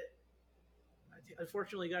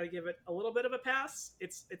 unfortunately got to give it a little bit of a pass.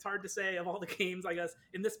 It's hard to say of all the games, I guess,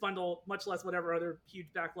 in this bundle, much less whatever other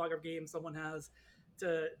huge backlog of games someone has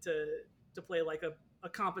to play like a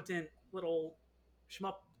competent little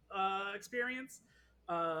shmup experience.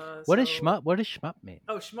 What does shmup mean?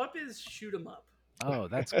 Oh, shmup is shoot 'em up. Oh,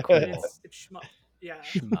 that's cool. It's shmup. Yeah.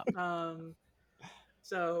 Shmup.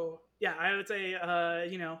 So yeah, I would say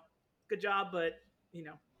good job, but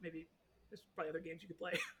maybe there's probably other games you could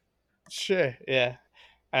play. Sure. Yeah.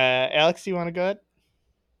 Alex, you want to go ahead?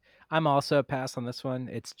 I'm also a pass on this one.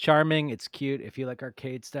 It's charming. It's cute. If you like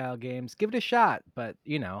arcade style games, give it a shot. But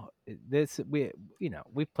we've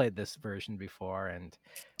played this version before, and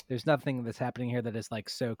there's nothing that's happening here that is like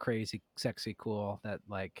so crazy, sexy, cool that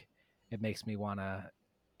like it makes me want to,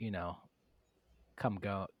 come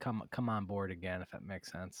on board again, if that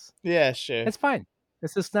makes sense. Yeah, sure. It's fine.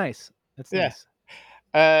 This is nice. It's nice.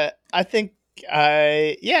 I think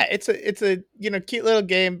it's a cute little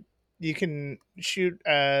game. You can shoot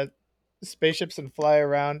spaceships and fly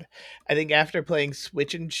around. I think after playing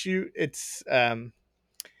Switch and Shoot, it's the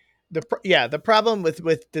problem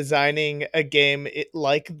with designing a game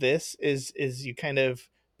like this is you kind of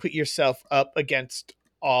put yourself up against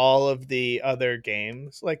all of the other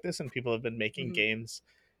games like this, and people have been making games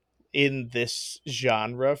in this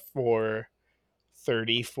genre for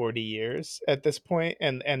 30-40 years at this point,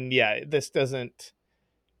 and this doesn't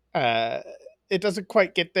it doesn't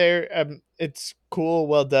quite get there. It's cool,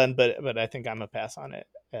 well done, but I think I'm a pass on it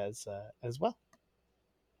as well.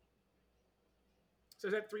 So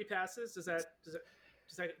is that 3 passes? Does that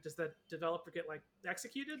developer get like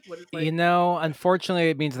executed? What is, like... Unfortunately,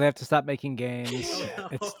 it means they have to stop making games. Oh,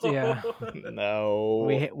 no. It's no.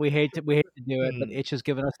 We hate to do it, but itch has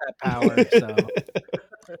given us that power. So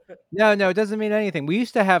no, it doesn't mean anything. We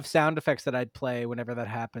used to have sound effects that I'd play whenever that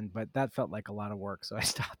happened, but that felt like a lot of work, so I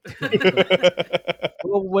stopped.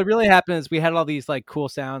 Well, what really happened is we had all these like cool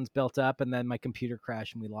sounds built up, and then my computer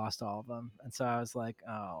crashed and we lost all of them. And so I was like,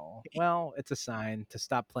 oh, well, it's a sign to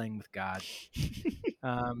stop playing with God.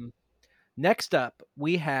 Next up,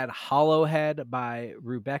 we had Hollowhead by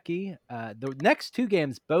Rubeki. The next 2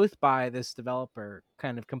 games, both by this developer,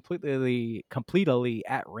 kind of completely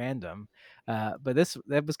at random. But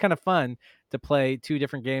that was kind of fun to play 2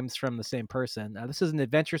 different games from the same person. This is an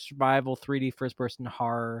adventure survival 3D first-person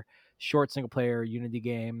horror short single-player Unity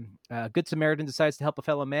game. Good Samaritan decides to help a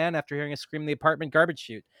fellow man after hearing a scream in the apartment garbage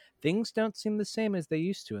chute. Things don't seem the same as they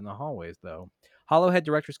used to in the hallways, though. Hollowhead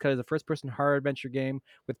Director's Cut is a first-person horror adventure game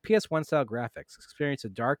with PS1-style graphics. Experience a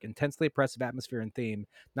dark, intensely oppressive atmosphere and theme,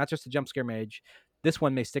 not just a jump-scare mage. This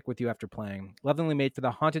one may stick with you after playing. Lovingly made for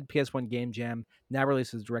the haunted PS1 Game Jam, now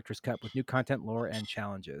releases Director's Cut with new content, lore, and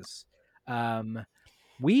challenges.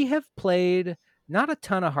 We have played not a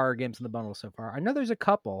ton of horror games in the bundle so far. I know there's a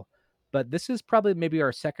couple, but this is probably maybe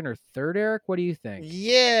our second or third, Eric. What do you think?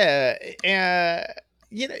 Yeah.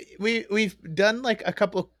 We've done like a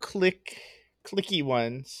couple clicky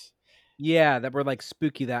ones. Yeah, that were like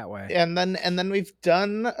spooky that way. And then we've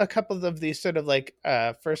done a couple of these sort of like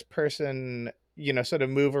first person, sort of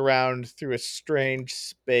move around through a strange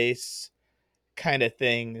space kind of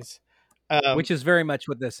things. Which is very much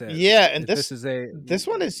what this is. Yeah, and this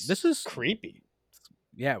is creepy.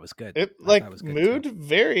 Yeah, it was good. It like it was good mood too.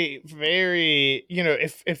 very, very,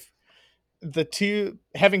 if the two,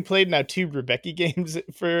 having played now 2 Rebecca games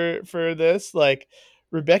for this, like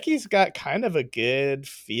Rebecca's got kind of a good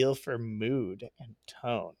feel for mood and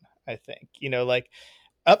tone, I think. Like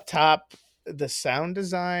up top, the sound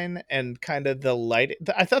design and kind of the light,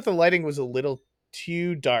 I thought the lighting was a little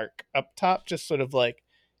too dark up top, just sort of like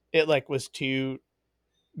it like was too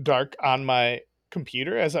dark on my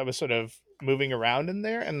computer as I was sort of moving around in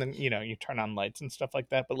there, and then you turn on lights and stuff like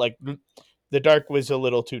that, but like the dark was a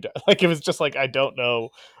little too dark. Like it was just like I don't know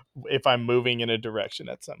if I'm moving in a direction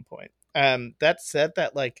at some point. That said,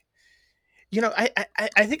 that like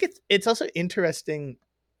I think it's also interesting.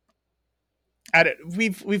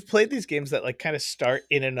 We've played these games that like kind of start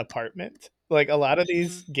in an apartment. Like a lot of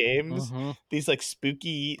these games, these like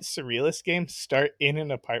spooky surrealist games start in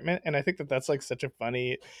an apartment, and I think that that's like such a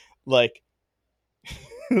funny, like,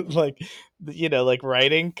 like like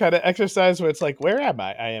writing kind of exercise where it's like, where am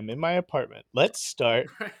I am in my apartment. Let's start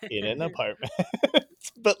in an apartment.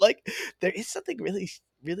 But like there is something really,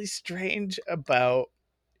 really strange about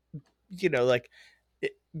like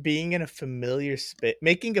being in a familiar space,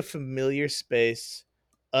 making a familiar space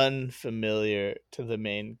unfamiliar to the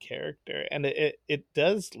main character, and it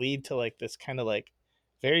does lead to like this kind of like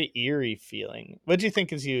very eerie feeling. What do you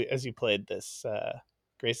think as you played this,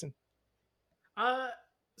 Grayson?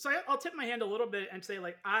 So I'll tip my hand a little bit and say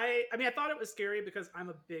like I mean I thought it was scary because I'm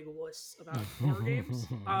a big wuss about horror games.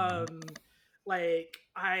 Like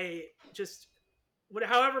I just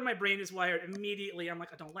however my brain is wired, immediately I'm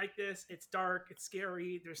like, I don't like this. It's dark. It's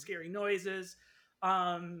scary. There's scary noises.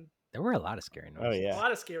 There were a lot of scary noises. Oh yeah, a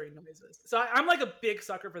lot of scary noises. So I'm like a big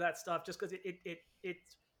sucker for that stuff, just because it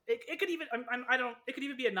could even it could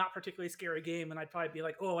even be a not particularly scary game, and I'd probably be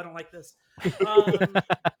like, oh, I don't like this.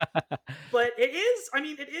 But it is. I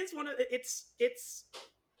mean, it is one of it's.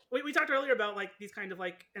 We talked earlier about like these kind of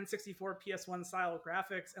like N64 PS1 style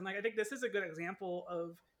graphics, and like I think this is a good example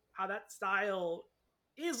of how that style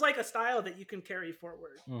is like a style that you can carry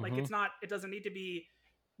forward. Like it's not. It doesn't need to be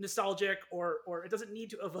nostalgic or it doesn't need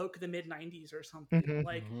to evoke the mid 90s or something.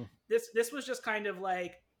 Like this was just kind of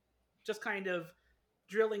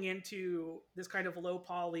drilling into this kind of low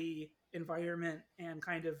poly environment, and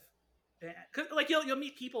kind of cause like you'll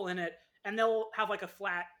meet people in it and they'll have like a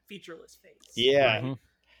flat featureless face. Yeah. Right?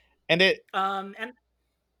 And it and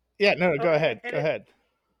yeah, no, go ahead.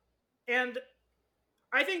 And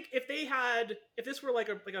I think if this were like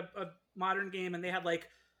a modern game and they had like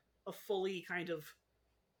a fully kind of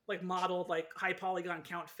like modeled like high polygon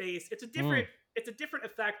count face, it's a different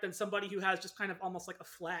effect than somebody who has just kind of almost like a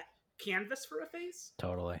flat canvas for a face.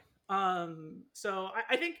 Totally. So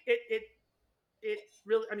I think it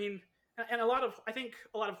really, I mean, and I think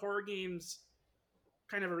a lot of horror games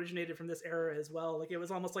kind of originated from this era as well. Like it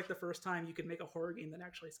was almost like the first time you could make a horror game that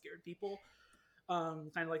actually scared people.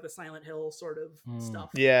 Kind of like the Silent Hill sort of stuff.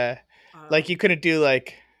 Yeah. Like you couldn't do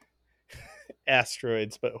like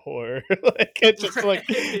asteroids but horror. Like it just like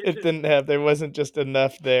it didn't have, there wasn't just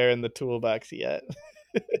enough there in the toolbox yet.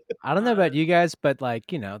 I don't know about you guys, but like,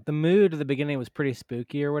 the mood at the beginning was pretty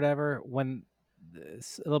spooky or whatever. When a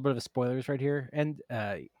little bit of spoilers right here, and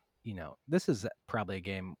this is probably a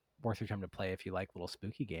game worth your time to play if you like little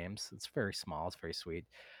spooky games. It's very small, it's very sweet,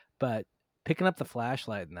 but picking up the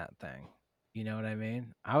flashlight in that thing, you know what I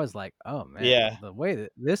mean? I was like, oh man, yeah, the way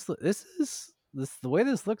that the way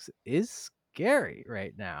this looks is scary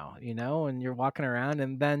right now, and you're walking around,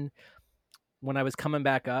 and then when I was coming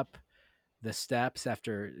back up the steps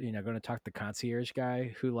after going to talk to the concierge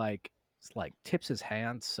guy who like tips his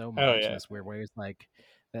hands so much in this weird way, it's like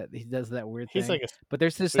that he does that weird he's thing. like but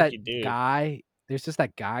there's just that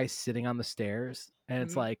guy sitting on the stairs, and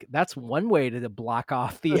it's like that's one way to block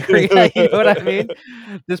off the area. You know what I mean?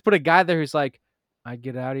 Just put a guy there who's like, I'd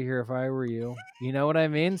get out of here if I were you. You know what I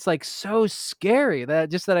mean? It's like so scary,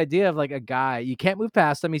 that idea of like a guy, you can't move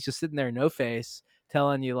past him, he's just sitting there, no face,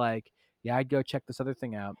 telling you like, yeah, I'd go check this other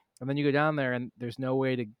thing out. And then you go down there and there's no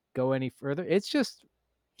way to go any further. It's just,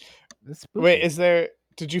 it's spooky. Wait,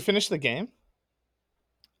 did you finish the game?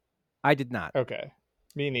 I did not. Okay.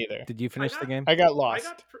 Me neither. Did you finish the game? I got lost.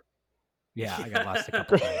 I got lost a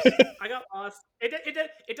couple times. I got lost.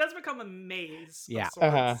 It does become a maze. Yeah.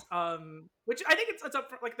 Of sorts, which I think it's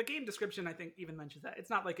up for, like the game description. I think even mentions that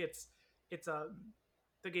it's not like it's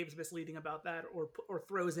the game's misleading about that, or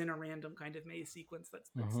throws in a random kind of maze sequence that's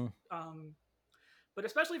but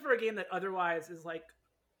especially for a game that otherwise is like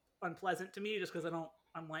unpleasant to me, just because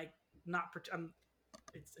I'm like not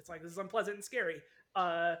it's like this is unpleasant and scary.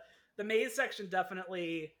 The maze section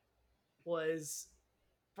definitely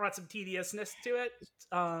brought some tediousness to it.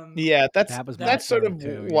 Yeah, that's sort of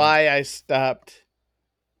why I stopped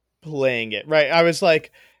playing it. Right, I was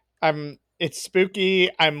like, it's spooky.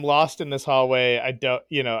 I'm lost in this hallway. I don't,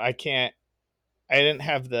 I didn't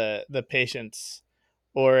have the patience,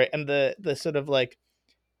 and the sort of like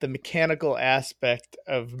the mechanical aspect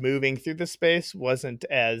of moving through the space wasn't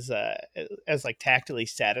as like tactily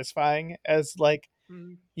satisfying as like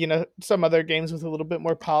some other games with a little bit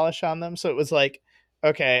more polish on them. So it was like,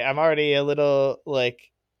 okay, I'm already a little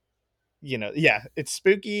like, it's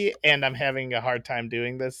spooky and I'm having a hard time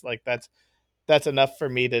doing this. Like that's enough for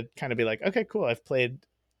me to kind of be like, okay, cool, I've played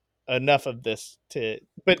enough of this to.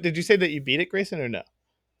 But did you say that you beat it, Grayson, or no?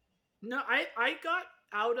 No, I got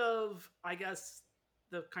out of, I guess,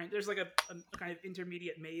 there's like a kind of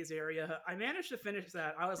intermediate maze area. I managed to finish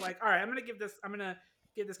that. I was like, all right, I'm gonna give this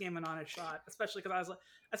game an honest shot, especially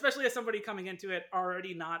as somebody coming into it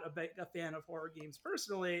already not a fan of horror games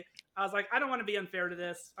personally. I was like, I don't want to be unfair to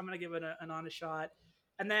this. I'm gonna give it an honest shot.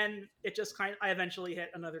 And then it just I eventually hit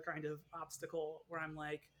another kind of obstacle where I'm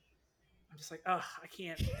just like, oh, I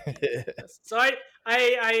can't do this. So I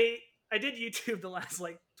did YouTube the last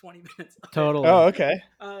like 20 minutes. Totally. Oh, okay.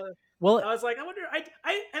 Well, I was like, I wonder.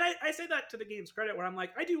 I say that to the game's credit, where I'm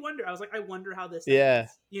like, I do wonder. I was like, I wonder how this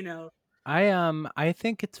ends, I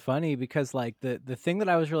think it's funny because like the thing that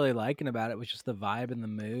I was really liking about it was just the vibe and the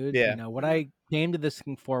mood. Yeah. What I came to this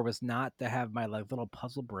thing for was not to have my like little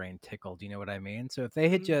puzzle brain tickled. You know what I mean? So if they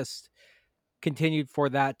had just continued for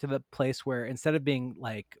that to the place where instead of being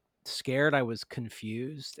like scared, I was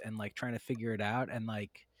confused and like trying to figure it out, and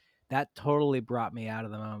like that totally brought me out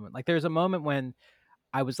of the moment. Like there's a moment when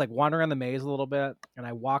I was like wandering around the maze a little bit, and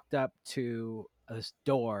I walked up to this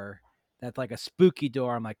door that's like a spooky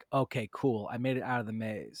door. I'm like, okay, cool. I made it out of the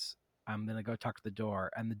maze. I'm gonna go talk to the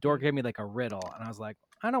door, and the door gave me like a riddle, and I was like,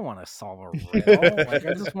 I don't want to solve a riddle. Like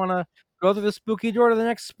I just want to go through the spooky door to the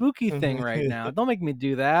next spooky thing right now. Don't make me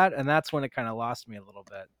do that. And that's when it kind of lost me a little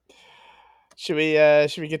bit. Should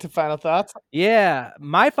we get to final thoughts? Yeah,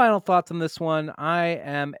 my final thoughts on this one. I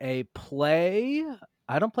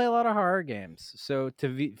don't play a lot of horror games, so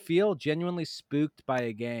to feel genuinely spooked by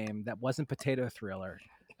a game that wasn't Potato Thriller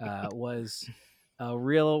was a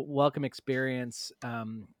real welcome experience.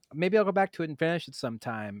 Maybe I'll go back to it and finish it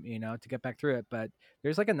sometime, to get back through it. But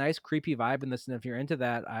there's like a nice creepy vibe in this, and if you're into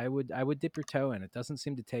that, I would dip your toe in. It doesn't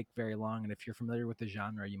seem to take very long, and if you're familiar with the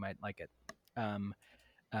genre, you might like it.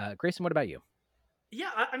 Grayson, what about you? Yeah,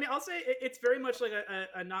 I mean, I'll say it's very much like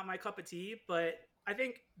a not my cup of tea, but I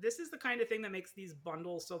think this is the kind of thing that makes these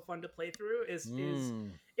bundles so fun to play through. Is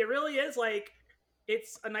it really is like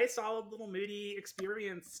it's a nice, solid little moody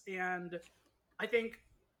experience, and I think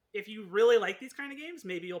if you really like these kind of games,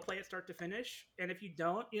 maybe you'll play it start to finish, and if you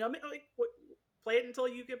don't, like play it until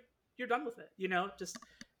you're done with it,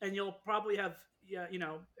 and you'll probably have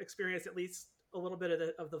experienced at least a little bit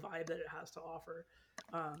of the vibe that it has to offer.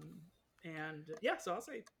 And yeah, so I'll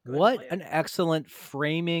say what an excellent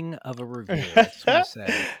framing of a review. I just want to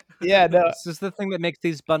say, yeah, no, this is the thing that makes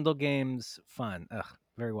these bundle games fun. Ugh,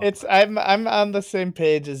 very well. I'm on the same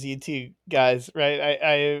page as you two guys,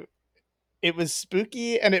 right? It was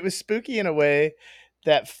spooky, and it was spooky in a way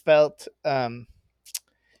that felt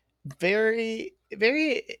very,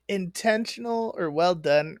 very intentional or well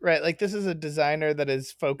done, right? Like this is a designer that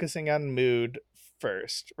is focusing on mood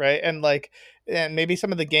first, right? And maybe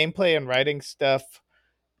some of the gameplay and writing stuff,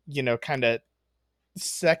 kind of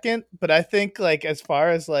second. But I think like as far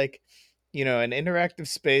as like, an interactive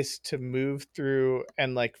space to move through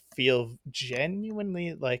and like feel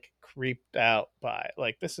genuinely like creeped out by,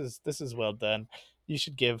 like this is well done. You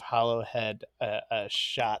should give Hollow Head a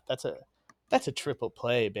shot. That's a triple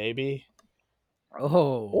play, baby.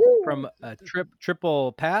 Oh, from a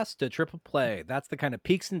triple pass to triple play. That's the kind of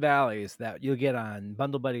peaks and valleys that you'll get on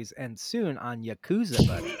Bundle Buddies and soon on Yakuza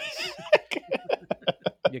Buddies.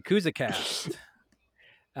 Yakuza Cast.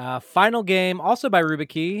 Final game, also by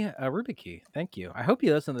Rubikey. Rubikey, thank you. I hope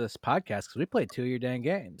you listen to this podcast because we played 2 of your dang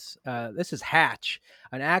games. This is Hatch,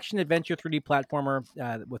 an action-adventure 3D platformer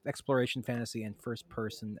with exploration, fantasy, and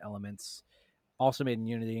first-person elements. Also made in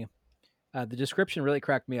Unity. The description really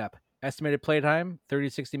cracked me up. Estimated playtime, 30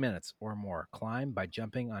 to 60 minutes or more. Climb by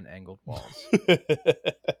jumping on angled walls.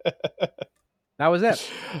 That was it.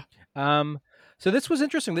 So this was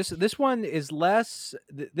interesting. This one is less.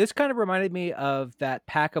 This kind of reminded me of that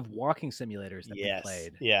pack of walking simulators that we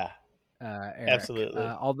played. Yeah. Eric. Absolutely.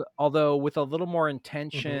 Although with a little more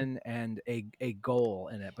intention and a goal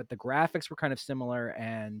in it, but the graphics were kind of similar,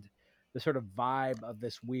 and the sort of vibe of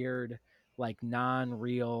this weird, like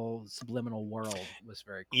non-real subliminal world was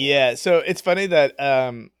very cool. Yeah. So it's funny that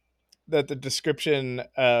that the description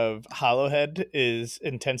of Hollowhead is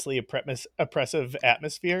intensely oppressive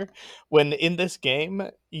atmosphere, when in this game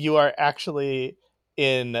you are actually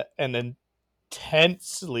in an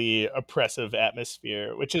intensely oppressive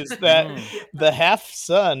atmosphere, which is that the half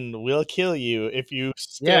sun will kill you if you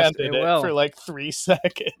stand in it for like 3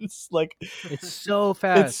 seconds. Like, it's so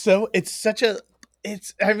fast.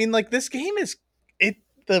 I mean, like, this game is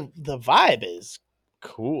the vibe is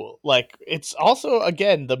cool. Like, it's also,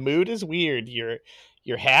 again, the mood is weird. You're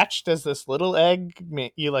hatched as this little egg.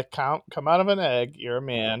 You like come out of an egg. You're a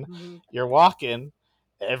man. You're walking.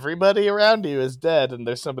 Everybody around you is dead, and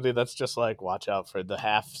there's somebody that's just like, watch out for the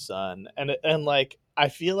half sun. And like, I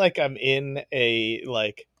feel like I'm in a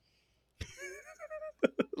like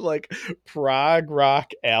like prog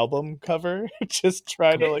rock album cover, just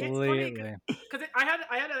trying to like. Because I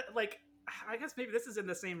had a like. I guess maybe this is in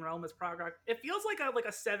the same realm as prog rock. It feels like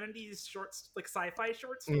a 70s like sci-fi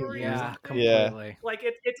short story. Yeah, completely. Like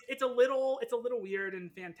it's a little weird and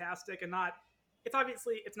fantastic, and not. It's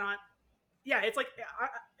obviously it's not. Yeah, it's like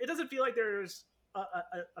it doesn't feel like there's a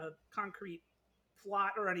concrete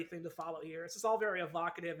plot or anything to follow here. It's just all very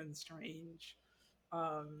evocative and strange.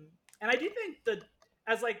 And I do think that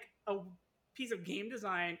as like a piece of game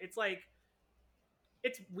design, it's like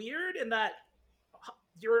it's weird in that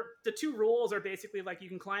the two rules are basically like you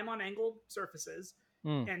can climb on angled surfaces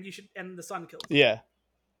and the sun kills you. Yeah.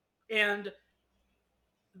 And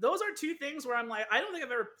those are two things where I'm like, I don't think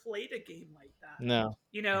I've ever played a game like that. No.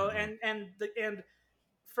 You know, and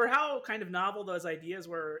for how kind of novel those ideas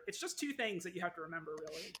were, it's just two things that you have to remember,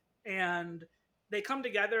 really. And they come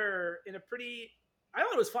together in a pretty I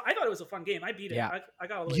thought it was fun. I thought it was a fun game. I beat it. Yeah. I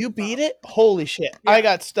got all the way You to the beat top. it? Holy shit. Yeah. I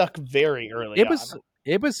got stuck very early It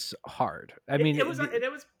was hard. I mean, it was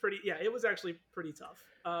pretty. Yeah, it was actually pretty tough.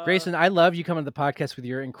 Grayson, I love you coming to the podcast with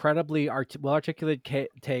your incredibly well-articulated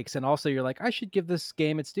takes, and also you're like, I should give this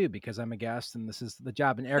game its due because I'm a guest and this is the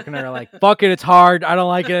job. And Eric and I are like, fuck it, it's hard. I don't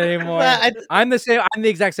like it anymore. I'm the same. I'm the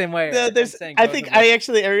exact same way.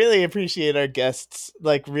 I really appreciate our guests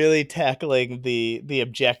like really tackling the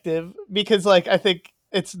objective, because like I think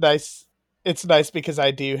it's nice. It's nice because I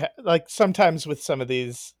do like sometimes with some of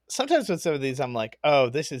these I'm like, oh,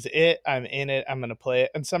 this is it. I'm in it. I'm going to play it.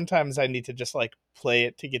 And sometimes I need to just like play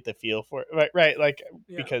it to get the feel for it. Right. Like,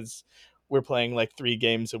 because we're playing like 3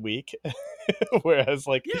 games a week. Whereas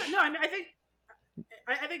like, yeah, no, I mean,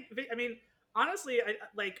 I mean, honestly,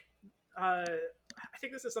 I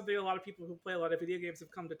think this is something a lot of people who play a lot of video games have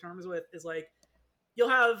come to terms with, is like, you'll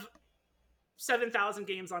have 7,000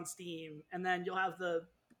 games on Steam, and then you'll have the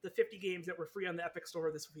 50 games that were free on the Epic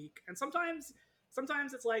Store this week. And sometimes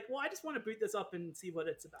it's like, well, I just want to boot this up and see what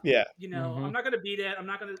it's about. Yeah. You know, I'm not going to beat it.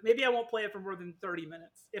 Maybe I won't play it for more than 30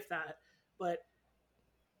 minutes, if that. But,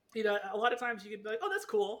 you know, a lot of times you can be like, oh, that's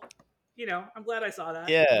cool. You know, I'm glad I saw that.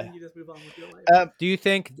 Yeah. And then you just move on with your life. Do you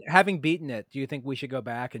think, having beaten it, do you think we should go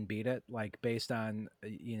back and beat it, like based on,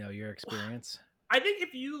 you know, your experience? I think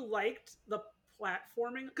if you liked the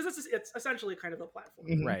platforming, because it's essentially kind of a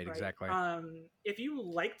platform, right? Exactly. If you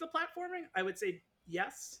like the platforming, I would say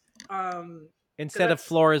yes. Instead of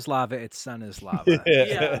floor is lava, it's sun is lava.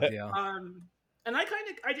 Yeah. And I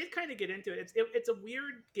did kind of get into it. It's a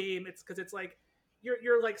weird game. It's because it's like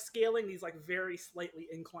you're like scaling these like very slightly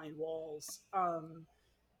inclined walls, and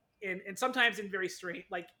sometimes in very strange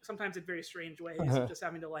ways, just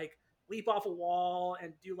having to like leap off a wall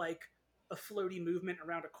and do like a floaty movement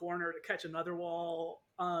around a corner to catch another wall.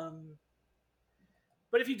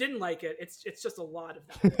 But if you didn't like it, it's just a lot of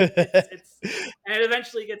that. And it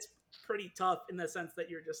eventually gets pretty tough in the sense that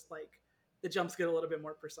you're just like, the jumps get a little bit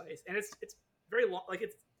more precise, and it's very long. Like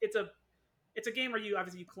it's a game where you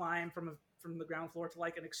obviously climb from the ground floor to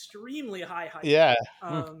like an extremely high height. Yeah.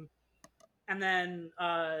 And then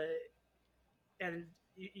and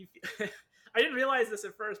you I didn't realize this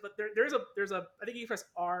at first, but there's a I think you press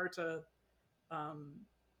R to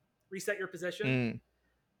reset your position.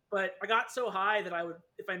 But I got so high that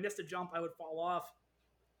if I missed a jump, I would fall off,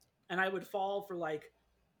 and I would fall for like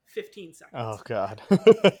 15 seconds. Oh God.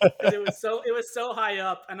 Because it was so high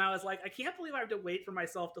up, and I was like, I can't believe I have to wait for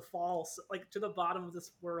myself to fall like to the bottom of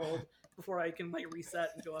this world before I can like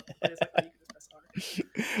reset and go up. But it's like, oh, you can just press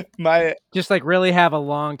R. Just like really have a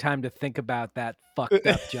long time to think about that fucked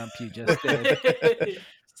up jump you just did.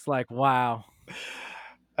 It's like, wow.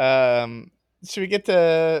 Should we get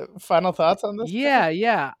to final thoughts on this?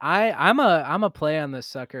 Yeah. I'm a play on this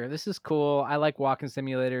sucker. This is cool. I like walking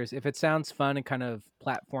simulators. If it sounds fun and kind of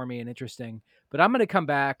platformy and interesting, but I'm gonna come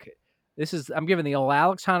back. I'm giving the old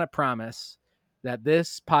Alex Honnett promise that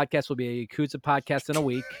this podcast will be a Yakuza podcast in a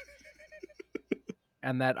week,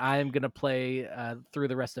 and that I am gonna play through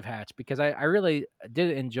the rest of Hatch because I really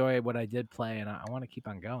did enjoy what I did play, and I want to keep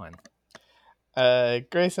on going.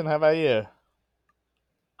 Grayson, how about you?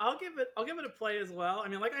 I'll give it a play as well. I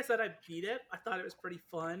mean, like I said, I beat it. I thought it was pretty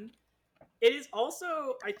fun. It is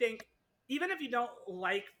also, I think, even if you don't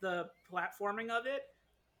like the platforming of it,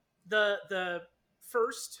 the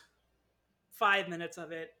first 5 minutes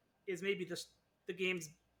of it is maybe the game's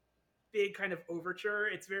big kind of overture.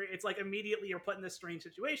 It's like immediately you're put in this strange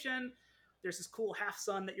situation. There's this cool half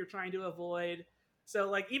sun that you're trying to avoid. So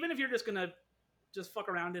like even if you're just gonna just fuck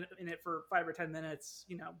around in it for 5 or 10 minutes,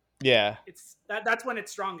 Yeah, it's that's when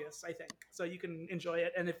it's strongest, I think. So you can enjoy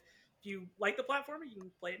it, and if you like the platforming, you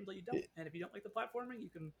can play it until you don't. And if you don't like the platforming, you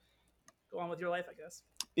can go on with your life, I guess.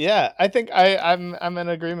 Yeah, I think I'm in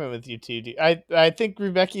agreement with you too. I think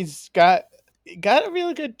Rebecca's got a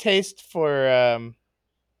really good taste for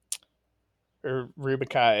or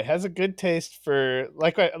Rubikai has a good taste for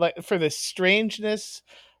like for this strangeness,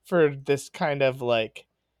 for this kind of like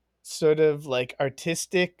sort of like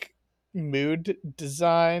artistic mood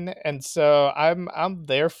design, and so I'm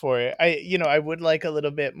there for it. I would like a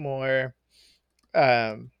little bit more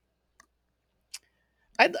like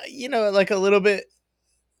a little bit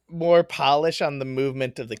more polish on the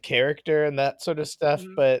movement of the character and that sort of stuff,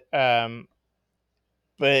 but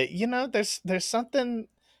there's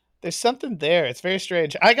something there. It's very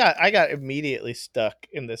strange. I got immediately stuck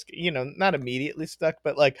in this, not immediately stuck,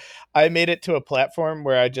 but like I made it to a platform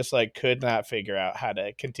where I just like could not figure out how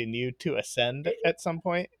to continue to ascend at some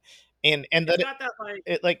point. And then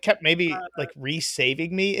it like kept maybe like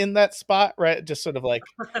re-saving me in that spot, right? Just sort of like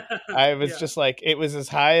I was just like, it was as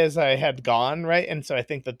high as I had gone, right? And so I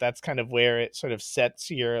think that's kind of where it sort of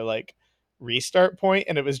sets your like restart point,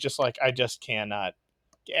 and it was just like I just cannot.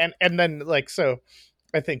 And then like, so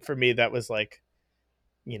I think for me that was like,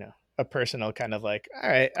 a personal kind of like, all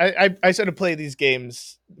right, I sort of play these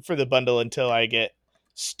games for the bundle until I get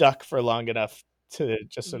stuck for long enough to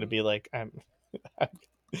just sort of be like, I'm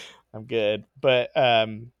good. But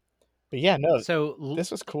yeah, no. So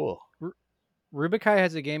this was cool. Rubikai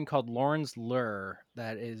has a game called Lauren's Lure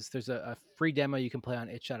that is, there's a free demo you can play on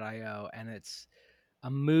itch.io, and it's a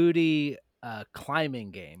moody climbing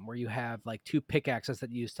game where you have like 2 pickaxes that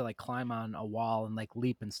you use to like climb on a wall and like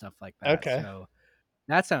leap and stuff like that. Okay. So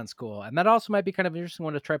that sounds cool. And that also might be kind of an interesting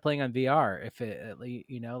one to try playing on VR if it,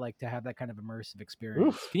 like to have that kind of immersive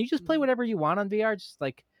experience. Oof. Can you just play whatever you want on VR? Just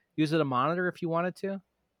like use it a monitor if you wanted to?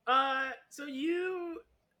 So you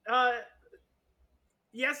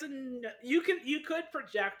yes, and you could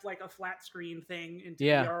project like a flat screen thing into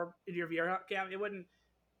your VR cam. It wouldn't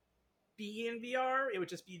be in VR. It would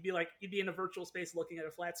just be like you'd be in a virtual space looking at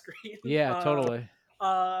a flat screen. Yeah, totally.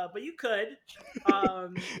 But you could. I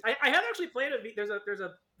have actually played there's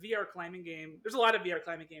a VR climbing game. There's a lot of VR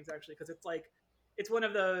climbing games actually, because it's one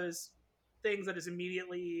of those things that is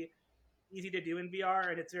immediately easy to do in VR,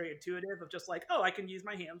 and it's very intuitive of just like, oh, I can use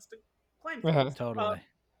my hands to climb things. Totally.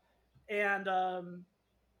 And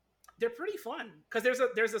they're pretty fun because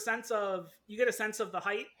there's a sense of, you get a sense of the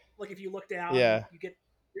height. Like if you look down, you get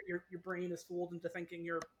your brain is fooled into thinking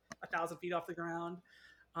you're 1,000 feet off the ground.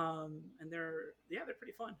 And they're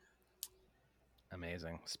pretty fun.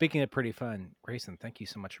 Amazing. Speaking of pretty fun, Grayson, thank you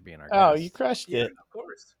so much for being our guest. Oh, you crushed it. Of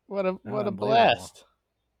course. What a blast.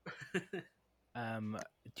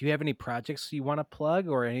 Do you have any projects you want to plug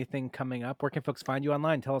or anything coming up? Where can folks find you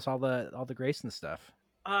online? Tell us all the Grayson stuff.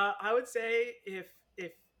 I would say if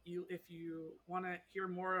you want to hear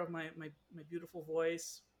more of my beautiful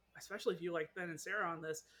voice, especially if you like Ben and Sarah on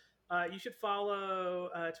this, you should follow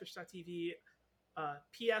twitch.tv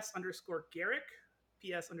ps_Garrick,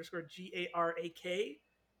 ps_GARAK.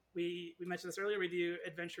 We mentioned this earlier. We do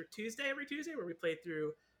Adventure Tuesday every Tuesday, where we play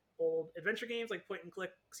through old adventure games like point and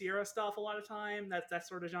click Sierra stuff a lot of time. That's that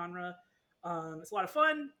sort of genre. It's a lot of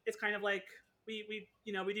fun. It's kind of like we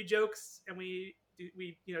do jokes and we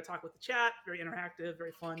talk with the chat. Very interactive,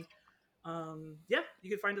 very fun. You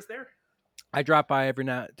can find us there. I drop by every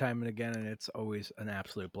time and again, and it's always an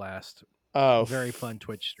absolute blast. Oh, very fun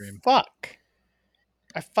Twitch stream. Fuck.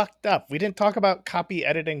 I fucked up. We didn't talk about copy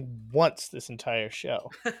editing once this entire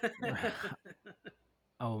show.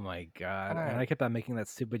 Oh my god. And I kept on making that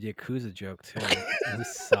stupid Yakuza joke too. We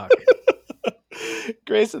suck.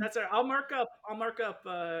 Grayson. That's all right. I'll mark up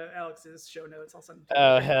Alex's show notes. I'll send them.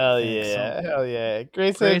 Oh hell Thanks so yeah, much. hell yeah,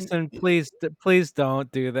 Grayson. Grayson, please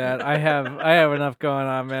don't do that. I have enough going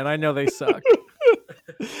on, man. I know they suck.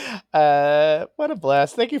 What a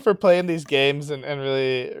blast! Thank you for playing these games and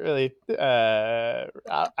really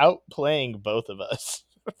outplaying both of us.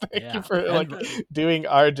 Thank you for like doing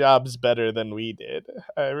our jobs better than we did.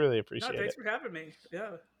 I really appreciate it. Thanks for having me.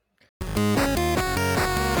 Yeah.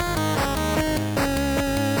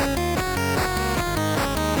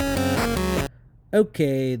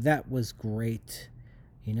 Okay, that was great.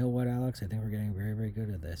 You know what, Alex? I think we're getting very, very good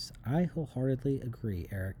at this. I wholeheartedly agree,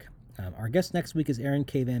 Eric. Our guest next week is Erin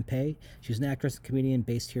K. Van Pay. She's an actress and comedian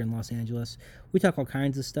based here in Los Angeles. We talk all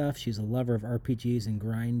kinds of stuff. She's a lover of RPGs and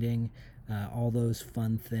grinding, all those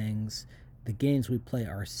fun things. The games we play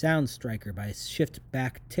are Sound Striker by Shift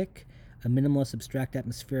Back Tick, a minimalist, abstract,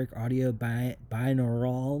 atmospheric audio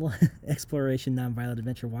binaural exploration, nonviolent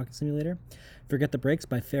adventure walking simulator. Forget the Brakes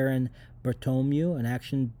by Farron Bartholomew, an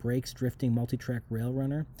action brakes drifting multi-track rail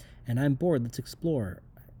runner. And I'm Bored, Let's Explore,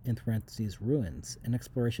 in parentheses, Ruins, an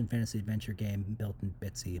exploration fantasy adventure game built in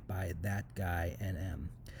Bitsy by That Guy NM.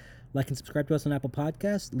 Like and subscribe to us on Apple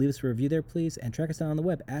Podcasts. Leave us a review there, please. And track us down on the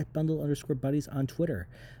web at bundle_buddies on Twitter.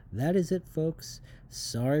 That is it, folks.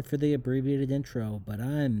 Sorry for the abbreviated intro, but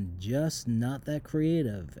I'm just not that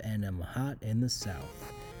creative, and I'm hot in the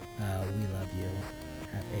South. We love you.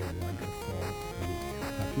 Have a wonderful week.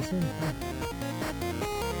 Talk to you soon.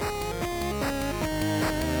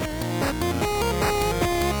 Bye.